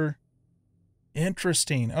saber.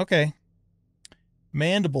 Interesting. Okay.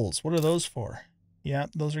 Mandibles. What are those for? Yeah,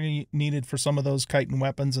 those are needed for some of those chitin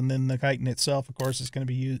weapons, and then the chitin itself, of course, is going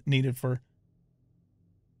to be needed for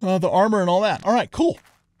the armor and all that. All right, cool.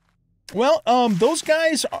 Well, those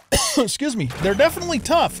guys, excuse me, they're definitely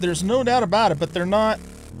tough. There's no doubt about it, but they're not...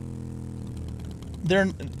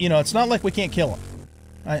 you know, it's not like we can't kill them.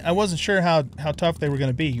 I wasn't sure how tough they were going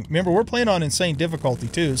to be. Remember, we're playing on insane difficulty,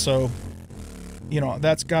 too, so, you know,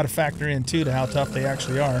 that's got to factor in, too, to how tough they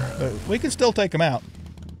actually are. But we can still take them out.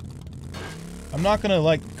 I'm not going to,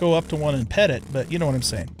 like, go up to one and pet it, but you know what I'm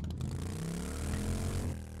saying.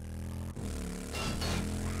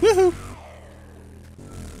 Woohoo!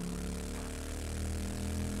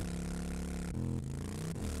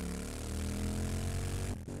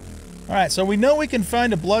 Alright, so we know we can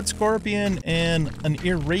find a blood scorpion and an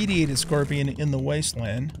irradiated scorpion in the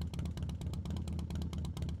wasteland.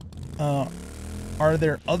 Are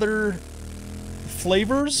there other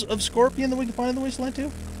flavors of scorpion that we can find in the wasteland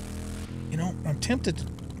too? You know, I'm tempted to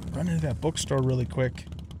run into that bookstore really quick,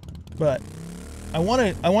 but I want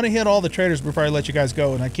to hit all the traders before I let you guys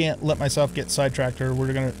go, and I can't let myself get sidetracked, or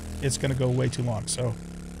it's gonna go way too long. So,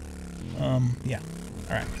 yeah.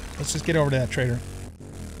 All right, let's just get over to that trader.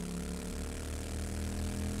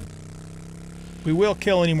 We will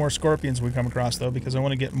kill any more scorpions we come across, though, because I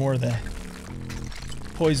want to get more of the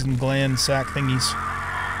poison gland sac thingies.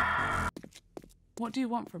 What do you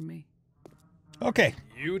want from me? Okay.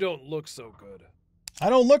 You don't look so good. I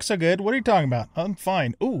don't look so good. What are you talking about? I'm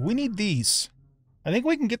fine. Ooh, we need these. I think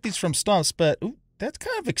we can get these from stumps, but ooh, that's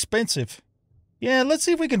kind of expensive. Yeah, let's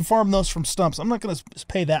see if we can farm those from stumps. I'm not going to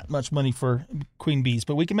pay that much money for queen bees,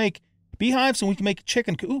 but we can make beehives and we can make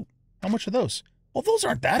chicken. Ooh, How much are those? Well, those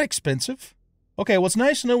aren't that expensive. Okay, well, it's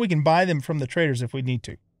nice to know we can buy them from the traders if we need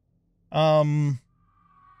to.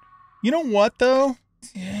 You know what, though?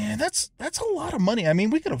 Yeah, that's a lot of money. I mean,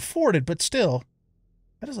 we could afford it, but still,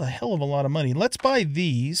 that is a hell of a lot of money. Let's buy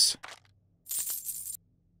these,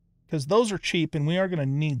 because those are cheap, and we are going to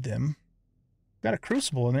need them. Got a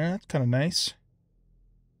crucible in there. That's kind of nice.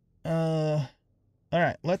 All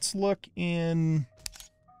right, let's look in...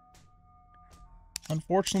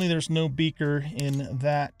 Unfortunately, there's no beaker in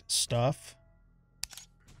that stuff.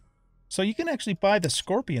 So you can actually buy the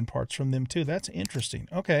scorpion parts from them, too. That's interesting.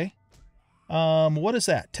 Okay. What is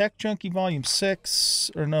that? Tech Junkie Volume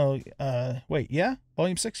 6, or no, wait, yeah?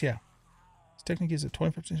 Volume 6, yeah. This technique is at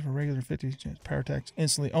 25% for regular 50 power attacks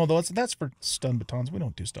instantly. Oh, that's for stun batons. We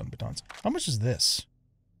don't do stun batons. How much is this?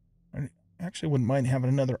 I actually wouldn't mind having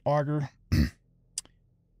another auger.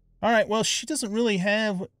 All right, well, she doesn't really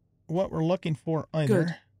have what we're looking for either.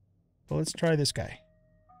 Good. So let's try this guy.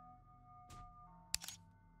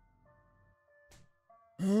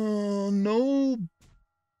 No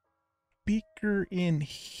beaker in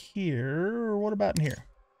here. Or what about in here?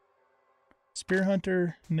 Spear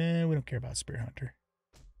Hunter? Nah, we don't care about Spear Hunter.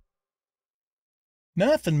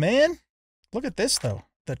 Nothing, man. Look at this, though.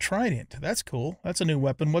 The Trident. That's cool. That's a new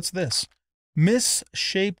weapon. What's this?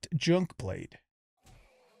 Misshaped Junk Blade.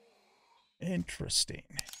 Interesting.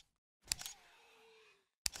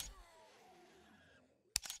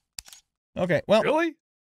 Okay, well... Really?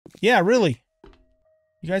 Yeah, really.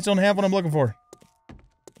 You guys don't have what I'm looking for.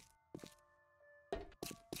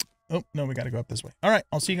 Oh, no, we gotta go up this way. Alright,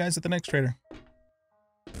 I'll see you guys at the next trader.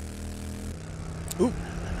 Ooh.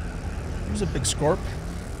 There's a big scorp.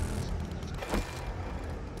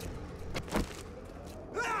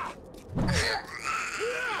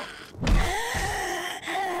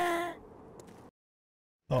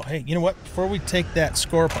 Oh, hey, you know what? Before we take that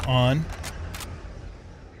scorp on,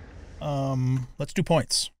 let's do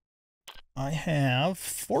points. I have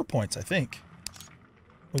 4 points, I think.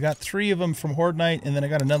 We got 3 of them from Horde Night, and then I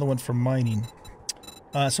got another one from mining.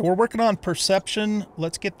 So we're working on perception.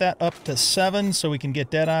 Let's get that up to 7 so we can get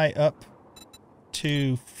Deadeye up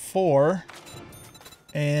to 4.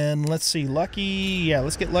 And let's see, Lucky... Yeah,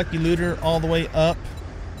 let's get Lucky Looter all the way up.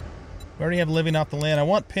 We already have Living Off the Land. I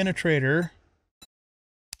want Penetrator.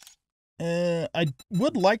 I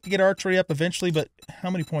would like to get Archery up eventually, but how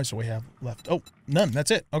many points do we have left? Oh, none.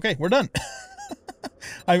 That's it. Okay, we're done.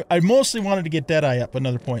 I mostly wanted to get Deadeye up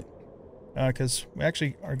another point. Because we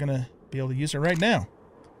actually are going to be able to use it right now.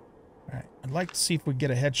 Alright, I'd like to see if we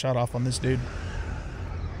get a headshot off on this dude.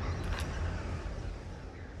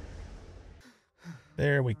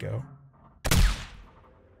 There we go.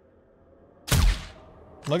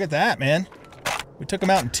 Look at that, man. We took him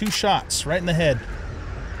out in 2 shots, right in the head.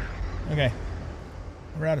 Okay.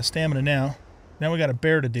 We're out of stamina now. Now we got a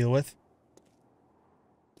bear to deal with.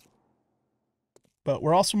 But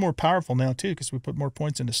we're also more powerful now, too, because we put more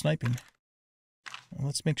points into sniping. Well,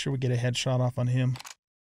 let's make sure we get a headshot off on him.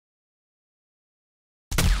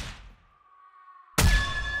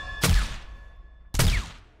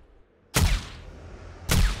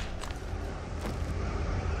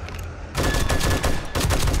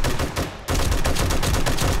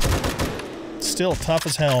 Still tough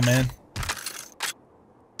as hell, man.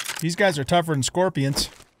 These guys are tougher than scorpions.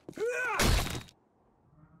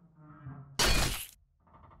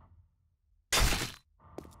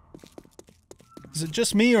 Is it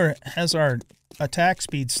just me, or has our attack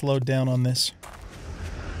speed slowed down on this?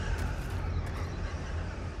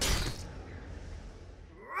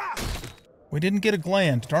 We didn't get a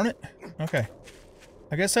gland, darn it. Okay.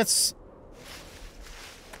 I guess that's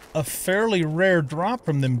a fairly rare drop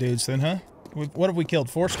from them dudes then, huh? What have we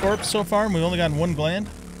killed? 4 scorps so far, and we've only gotten 1 gland?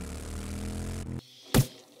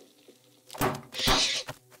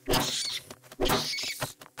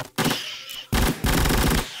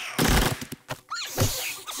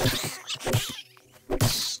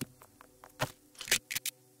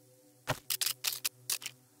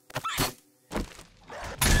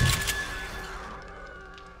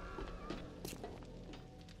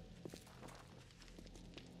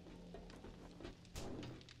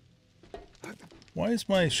 Why is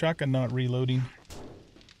my shotgun not reloading?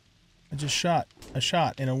 I just shot a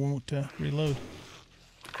shot and it won't reload.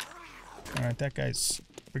 Alright, that guy's...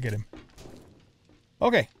 forget him.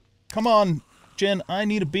 Okay, come on, Jen. I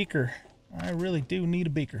need a beaker. I really do need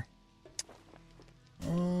a beaker.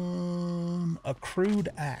 A crude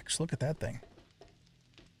axe. Look at that thing.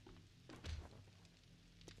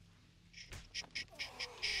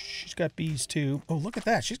 She's got bees too. Oh, look at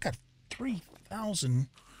that. She's got 3,000...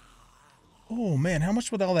 Oh, man, how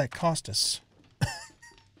much would all that cost us?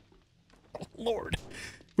 Lord.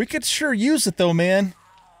 We could sure use it, though, man.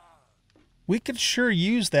 We could sure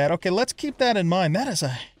use that. Okay, let's keep that in mind. That is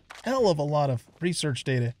a hell of a lot of research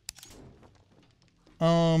data.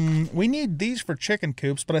 We need these for chicken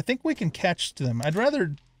coops, but I think we can catch them. I'd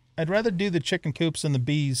rather do the chicken coops and the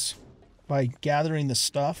bees by gathering the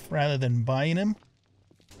stuff rather than buying them.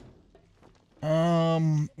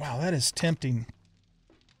 Wow, that is tempting.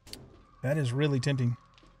 That is really tempting.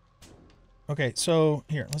 Okay, so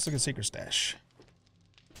here, let's look at secret stash.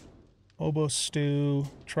 Hobo stew,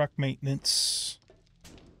 truck maintenance.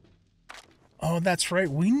 Oh, that's right.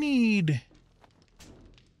 We're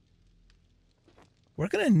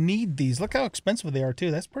gonna need these. Look how expensive they are,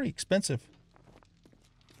 too. That's pretty expensive.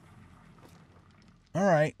 All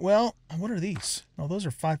right, well, what are these? Oh, those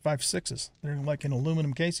are 5.56s. They're like in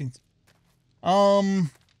aluminum casings. Do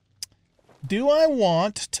I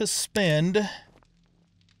want to spend...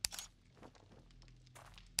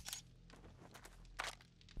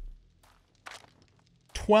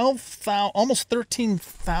 almost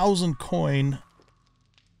 13,000 coin,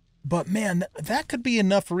 but man, that could be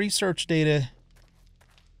enough research data.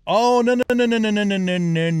 Oh, no, that's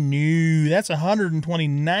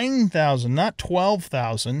 129,000, not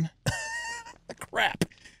 12,000. Crap.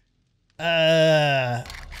 Right,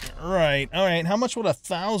 all right, how much would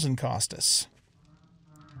 1,000 cost us?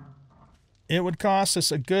 It would cost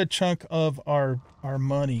us a good chunk of our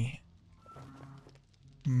money.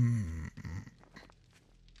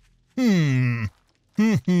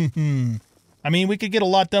 I mean, we could get a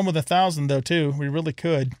lot done with 1,000 though, too. We really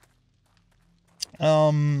could.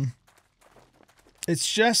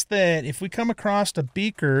 It's just that if we come across a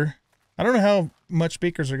beaker, I don't know how much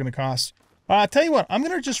beakers are going to cost. I'll tell you what, I'm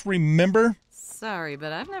going to just remember. Sorry,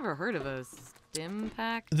 but I've never heard of a stim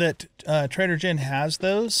pack. That Trader Jen has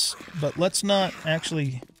those, but let's not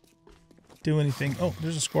actually do anything. Oh,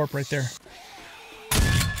 there's a scorp right there.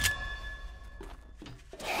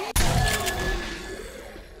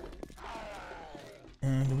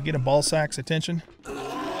 Did we get a ball sack's attention? Yep.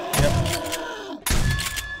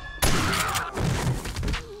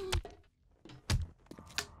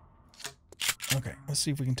 Okay, let's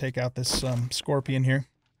see if we can take out this scorpion here.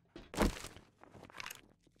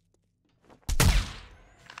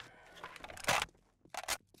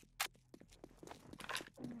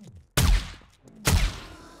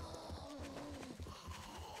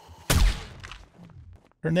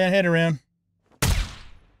 Turn that head around.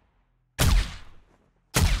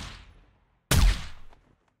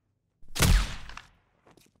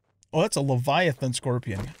 Oh, that's a Leviathan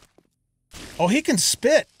scorpion. Oh, he can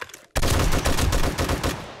spit.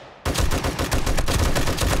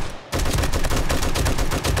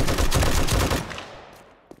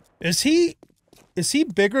 Is he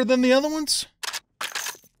bigger than the other ones?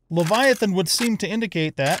 Leviathan would seem to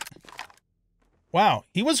indicate that. Wow,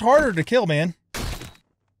 he was harder to kill, man.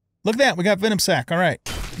 Look at that, we got Venom Sac. All right,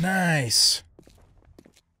 nice.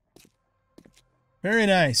 Very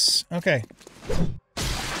nice. Okay.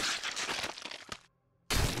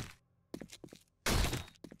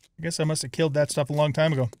 I guess I must have killed that stuff a long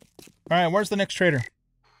time ago. All right, where's the next trader?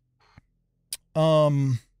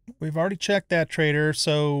 We've already checked that trader,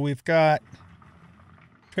 so we've got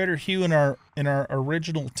Trader Hugh in our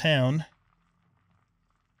original town.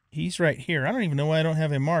 He's right here. I don't even know why I don't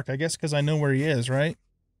have him marked. I guess because I know where he is, right?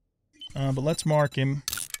 But let's mark him.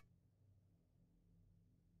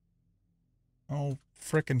 Oh,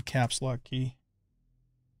 frickin' caps lock key.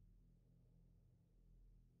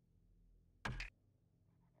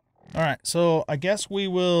 All right, so I guess we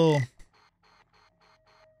will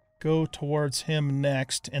go towards him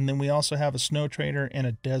next, and then we also have a snow trader and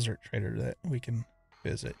a desert trader that we can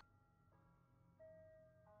visit.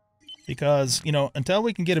 Because, you know, until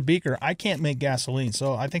we can get a beaker, I can't make gasoline,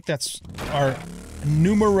 so I think that's our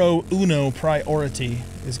numero uno priority,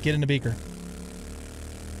 is getting a beaker.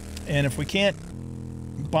 And if we can't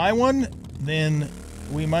buy one, then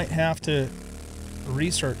we might have to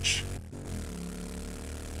research.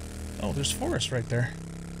 Oh, there's forest right there.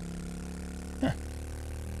 Huh.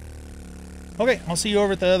 Okay, I'll see you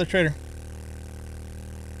over at the other trader.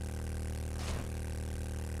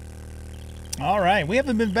 All right, we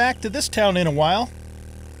haven't been back to this town in a while.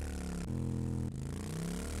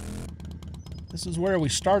 This is where we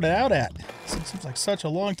started out at. It seems like such a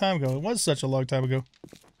long time ago. It was such a long time ago.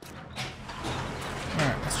 All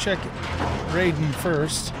right, let's check it. Raiden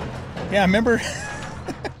first. Yeah, remember...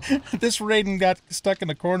 This Raiden got stuck in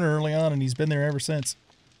the corner early on, and he's been there ever since.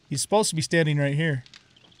 He's supposed to be standing right here.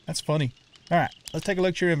 That's funny. All right, let's take a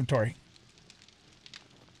look at your inventory.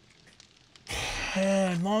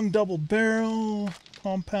 Long double barrel,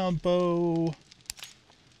 compound bow.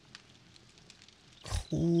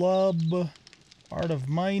 Club, Art of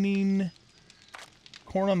Mining,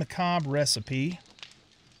 Corn on the Cob recipe.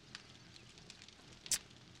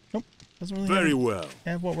 Nope, doesn't really Very well.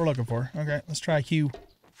 have what we're looking for. Okay, let's try Q.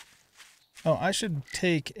 Oh, I should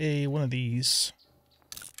take one of these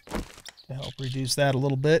to help reduce that a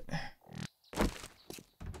little bit.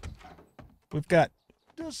 We've got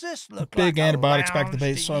Does this look big like antibiotics a back at the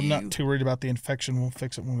lounge base, to so I'm not you? too worried about the infection. We'll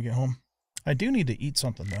fix it when we get home. I do need to eat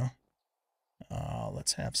something, though.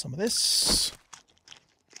 Let's have some of this.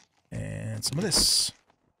 And some of this.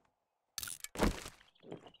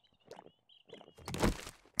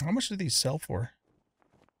 How much do these sell for?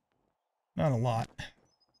 Not a lot.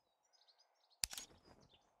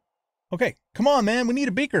 Okay, come on, man. We need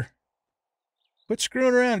a beaker. Quit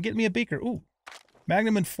screwing around. Get me a beaker. Ooh.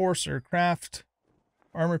 Magnum Enforcer. Craft.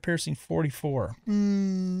 Armor piercing 44. I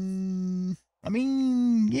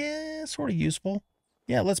mean, yeah, sort of useful.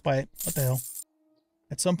 Yeah, let's buy it. What the hell?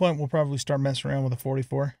 At some point, we'll probably start messing around with a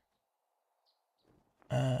 44.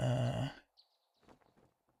 Don't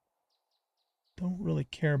really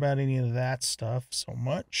care about any of that stuff so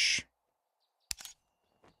much.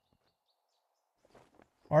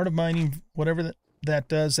 Art of Mining, whatever that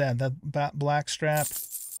does, that black strap.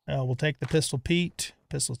 We'll take the Pistol Pete.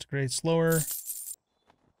 Pistols degrade slower.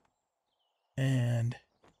 And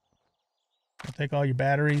we'll take all your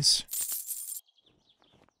batteries.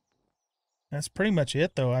 That's pretty much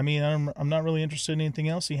it, though. I mean, I'm not really interested in anything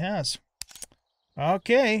else he has.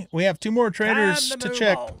 Okay, we have 2 more traders to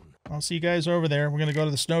check. I'll see you guys over there. We're going to go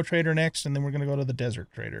to the Snow Trader next, and then we're going to go to the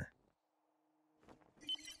Desert Trader.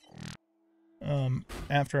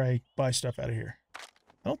 After I buy stuff out of here.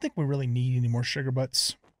 I don't think we really need any more sugar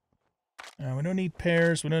butts. We don't need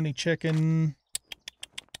pears. We don't need chicken.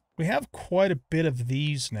 We have quite a bit of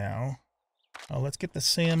these now. Let's get the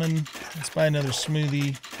salmon. Let's buy another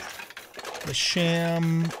smoothie. The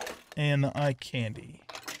sham and the eye candy.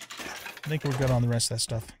 I think we're good on the rest of that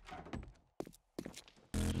stuff.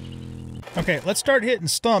 Okay, let's start hitting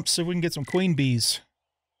stumps so we can get some queen bees.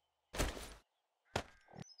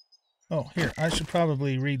 Oh, here, I should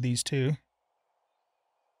probably read these too.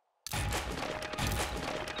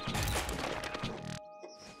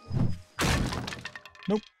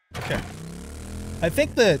 Nope. Okay. I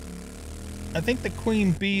think the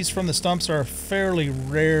queen bees from the stumps are a fairly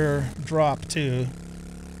rare drop too.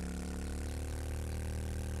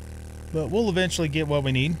 But we'll eventually get what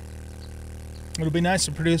we need. It'll be nice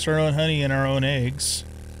to produce our own honey and our own eggs.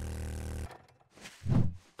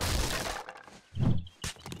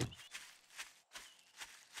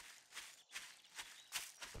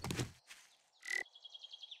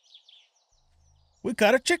 We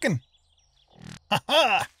got a chicken! Ha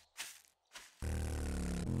ha!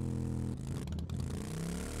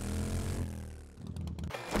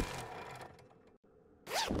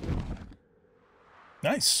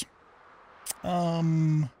 Nice.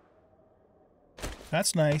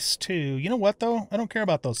 That's nice too. You know what though? I don't care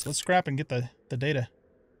about those. Let's scrap and get the data.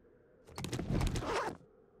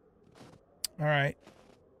 Alright.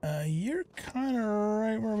 You're kind of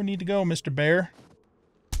right where we need to go, Mr. Bear.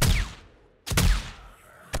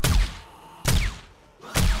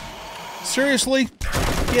 Seriously?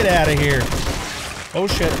 Get out of here. Oh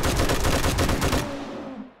shit.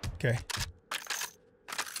 Okay.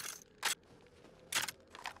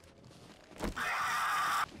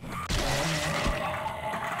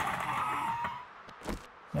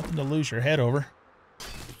 Nothing to lose your head over.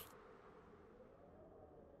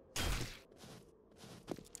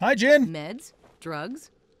 Hi, Jen. Meds,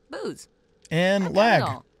 drugs, booze. And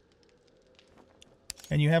lag.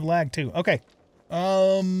 And you have lag too. Okay.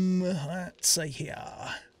 Let's see here.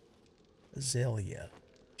 Azalea.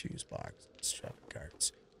 Choose box. Shopping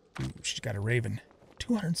carts. Ooh, she's got a Raven.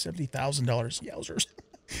 $270,000. Yowzers.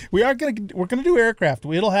 We're gonna do aircraft.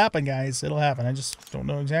 It'll happen, guys. It'll happen. I just don't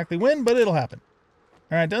know exactly when, but it'll happen.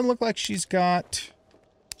 Alright, doesn't look like she's got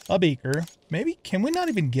a beaker. Maybe, can we not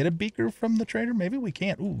even get a beaker from the trader? Maybe we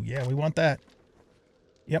can't. Ooh, yeah, we want that.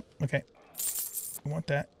 Yep, okay. We want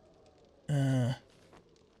that.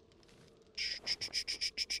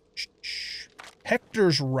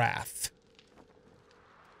 Hector's Wrath.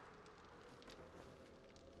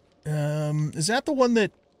 Is that the one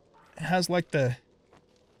that has like the...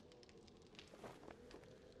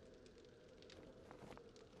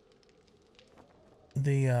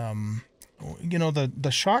 you know,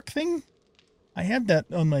 the shock thing? I had that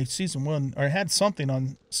on my season 1, or I had something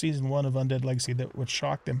on season 1 of Undead Legacy that would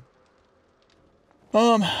shock them.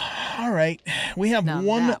 All right. We have Now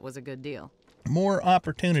one that was a good deal. more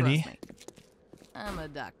opportunity. Trust me. I'm a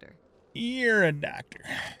doctor. You're a doctor.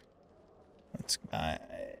 Let's buy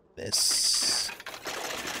this.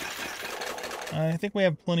 I think we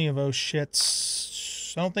have plenty of those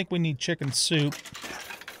shits. I don't think we need chicken soup.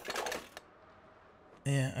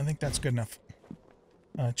 Yeah, I think that's good enough.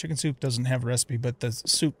 Chicken soup doesn't have a recipe, but the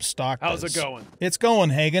soup stock How's does. it going? It's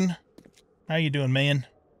going, Hagen. How you doing, man?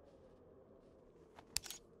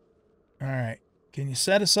 All right. Can you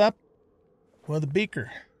set us up with a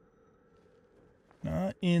beaker?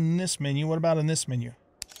 Not in this menu. What about in this menu?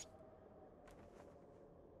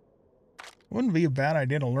 Wouldn't be a bad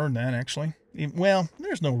idea to learn that, actually. Well,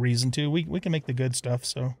 there's no reason to. We can make the good stuff,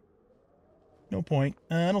 so no point.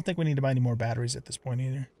 I don't think we need to buy any more batteries at this point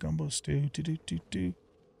either. Gumbo stew.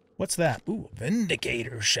 What's that? Ooh,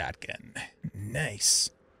 Vindicator shotgun.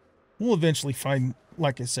 Nice. We'll eventually find,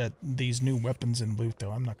 like I said, these new weapons and loot,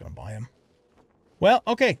 though. I'm not going to buy them. Well,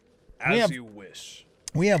 okay. As you wish.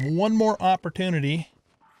 We have one more opportunity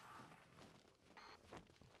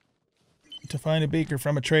to find a beaker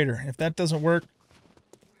from a trader. If that doesn't work,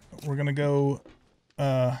 we're going to go...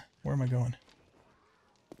 where am I going?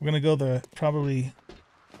 We're going to go probably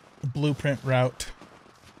the blueprint route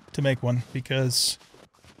to make one, because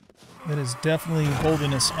it is definitely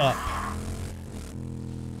holding us up.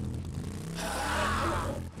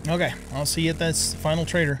 Okay, I'll see you at this final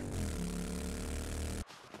trader.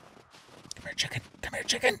 Come here, chicken. Come here,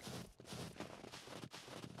 chicken.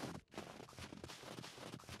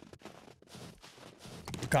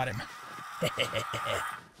 Got him.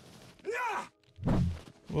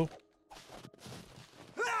 Whoa.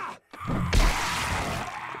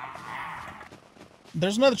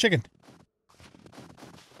 There's another chicken.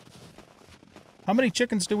 How many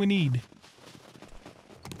chickens do we need?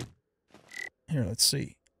 Here, let's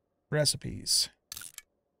see. Recipes.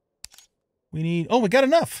 We need... Oh, we got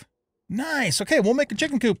enough. Nice. Okay, we'll make a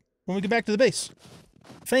chicken coop when we get back to the base.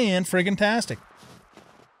 Fan-friggin-tastic.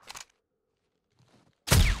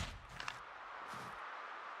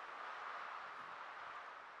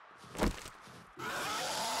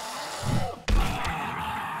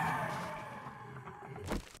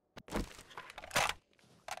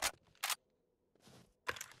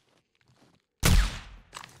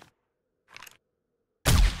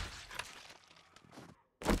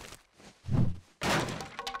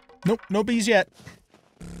 Nope, no bees yet.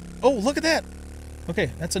 Oh, look at that.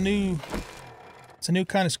 Okay, that's a new... It's a new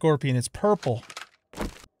kind of scorpion. It's purple.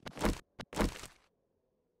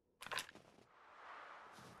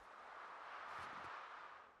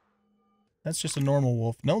 That's just a normal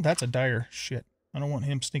wolf. No, that's a dire. Shit. I don't want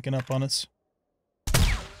him sneaking up on us.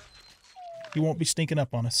 He won't be sneaking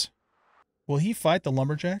up on us. Will he fight the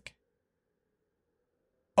lumberjack?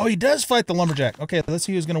 Oh, he does fight the lumberjack. Okay, let's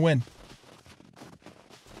see who's going to win.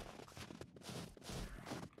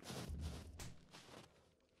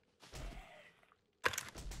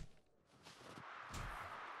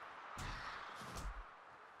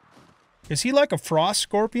 Is he like a frost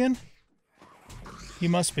scorpion? He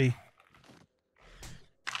must be.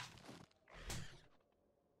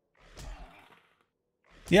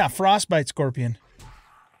 Yeah, frostbite scorpion.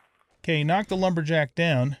 Okay, knock the lumberjack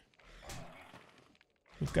down.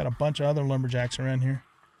 We've got a bunch of other lumberjacks around here.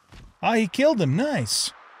 Ah, he killed him.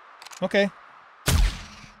 Nice. Okay.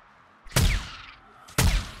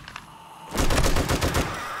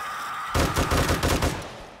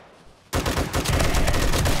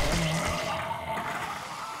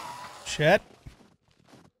 Shit.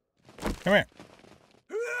 Come here.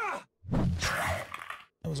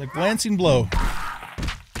 That was a glancing blow.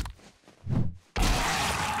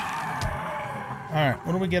 Alright,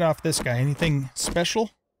 what do we get off this guy? Anything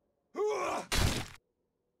special?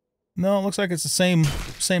 No, it looks like it's the same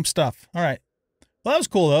stuff. Alright. Well, that was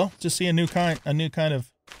cool though. Just see a new kind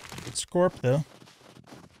of scorp though.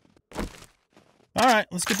 Alright,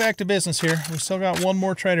 let's get back to business here. We still got one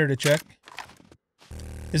more trader to check.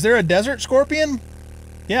 Is there a desert scorpion?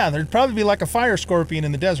 Yeah, there'd probably be like a fire scorpion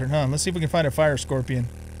in the desert, huh? Let's see if we can find a fire scorpion.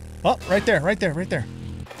 Oh, right there, right there, right there.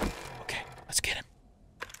 Okay, let's get him.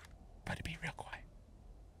 Gotta be real quiet.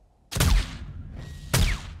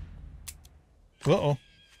 Uh-oh.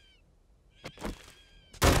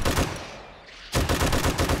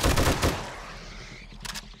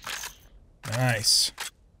 Nice.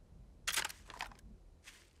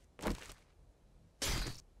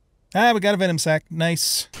 Ah, we got a venom sac.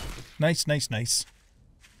 Nice. Nice, nice, nice.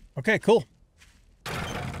 Okay, cool.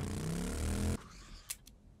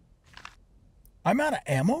 I'm out of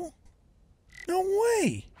ammo? No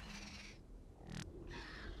way.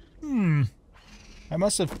 I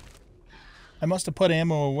must have put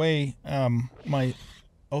ammo away.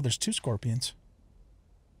 Oh, there's two scorpions.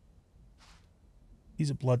 He's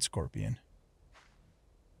a blood scorpion.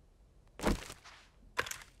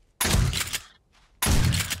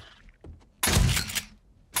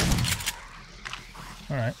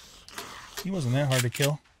 Alright. He wasn't that hard to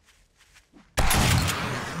kill.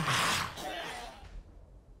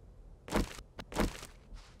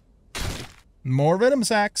 More venom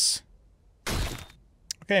sacs.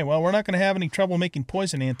 Okay, well, we're not going to have any trouble making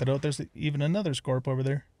poison antidote. There's even another Scorp over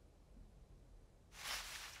there.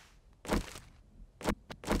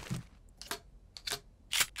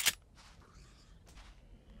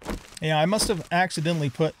 Yeah, I must have accidentally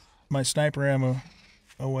put my sniper ammo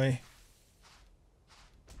away.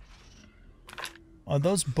 Are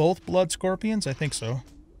those both blood scorpions? I think so.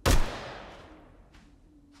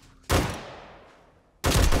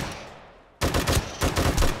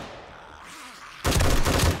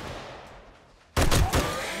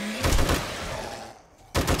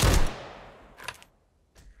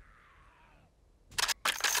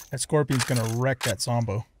 That scorpion's gonna wreck that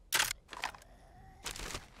zombo.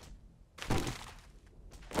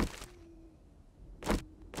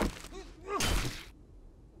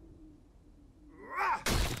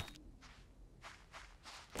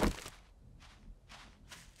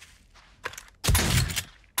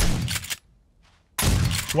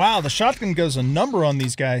 Wow, the shotgun goes a number on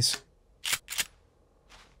these guys.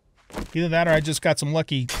 Either that or I just got some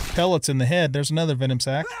lucky pellets in the head. There's another venom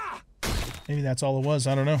sac. Maybe that's all it was.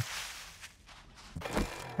 I don't know.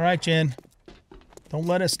 All right, Jen. Don't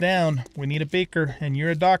let us down. We need a beaker, and you're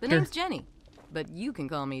a doctor. The name's Jenny, but you can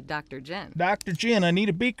call me Dr. Jen. Dr. Jen, I need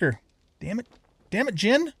a beaker. Damn it. Damn it,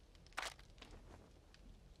 Jen.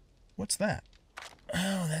 What's that?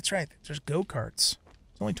 Oh, that's right. There's go-karts.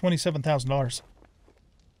 It's only $27,000.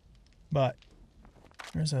 But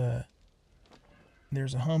there's a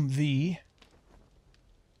Humvee.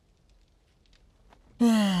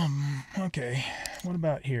 Okay. What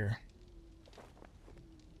about here?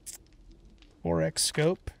 4X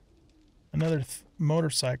scope. Another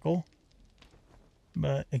motorcycle.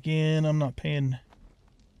 But again, I'm not going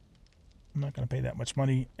to pay that much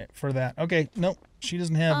money for that. Okay, nope. She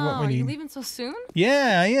doesn't have what we need. Are you leaving so soon?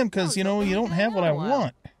 Yeah, I am, because, you know, you don't have what I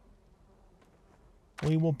want.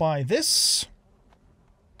 We will buy this.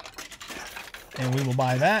 And we will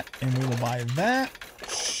buy that. And we will buy that.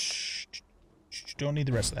 Shh, don't need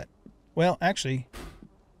the rest of that. Well, actually,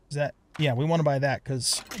 is that... Yeah, we want to buy that,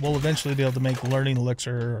 because we'll eventually be able to make learning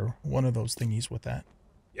elixir or one of those thingies with that.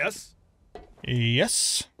 Yes?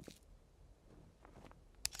 Yes.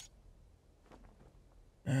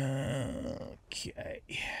 Okay.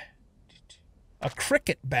 A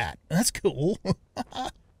cricket bat. That's cool.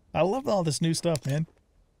 I love all this new stuff, man.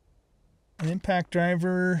 An impact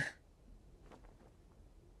driver.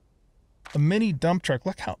 A mini dump truck.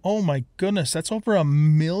 Look how... Oh, my goodness. That's over $1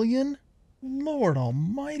 million? Lord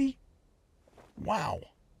almighty. Wow.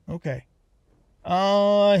 Okay.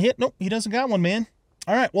 Nope. He doesn't got one, man.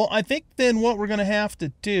 All right. Well, I think then what we're going to have to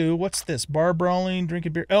do... What's this? Bar brawling,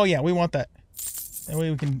 drinking beer. Oh, yeah. We want that. That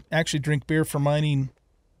way we can actually drink beer for mining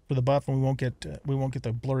for the buff, and we won't get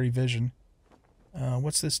the blurry vision.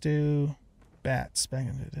 What's this do? Bats.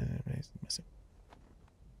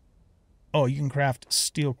 Oh, you can craft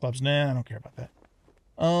steel clubs. Nah, I don't care about that.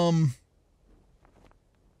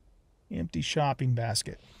 Empty shopping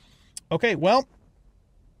basket. Okay, well,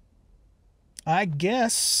 I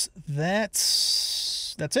guess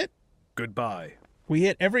that's it. Goodbye. We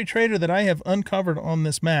hit every trader that I have uncovered on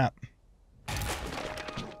this map.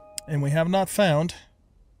 And we have not found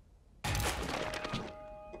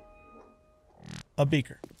a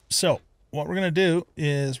beaker. So, what we're going to do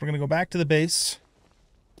is we're going to go back to the base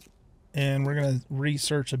and we're going to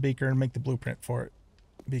research a beaker and make the blueprint for it.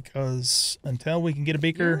 Because until we can get a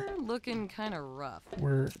beaker... You're looking kind of rough.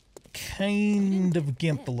 We're kind of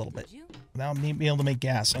gimped a little bit without being able to make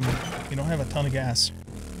gas. I mean, we don't have a ton of gas.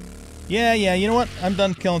 Yeah, you know what? I'm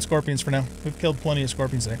done killing scorpions for now. We've killed plenty of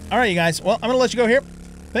scorpions today. All right, you guys. Well, I'm going to let you go here.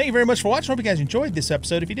 Thank you very much for watching. Hope you guys enjoyed this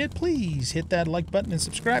episode. If you did, please hit that like button and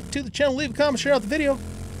subscribe to the channel. Leave a comment, share out the video.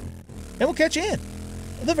 And we'll catch you in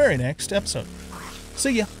the very next episode.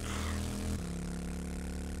 See ya.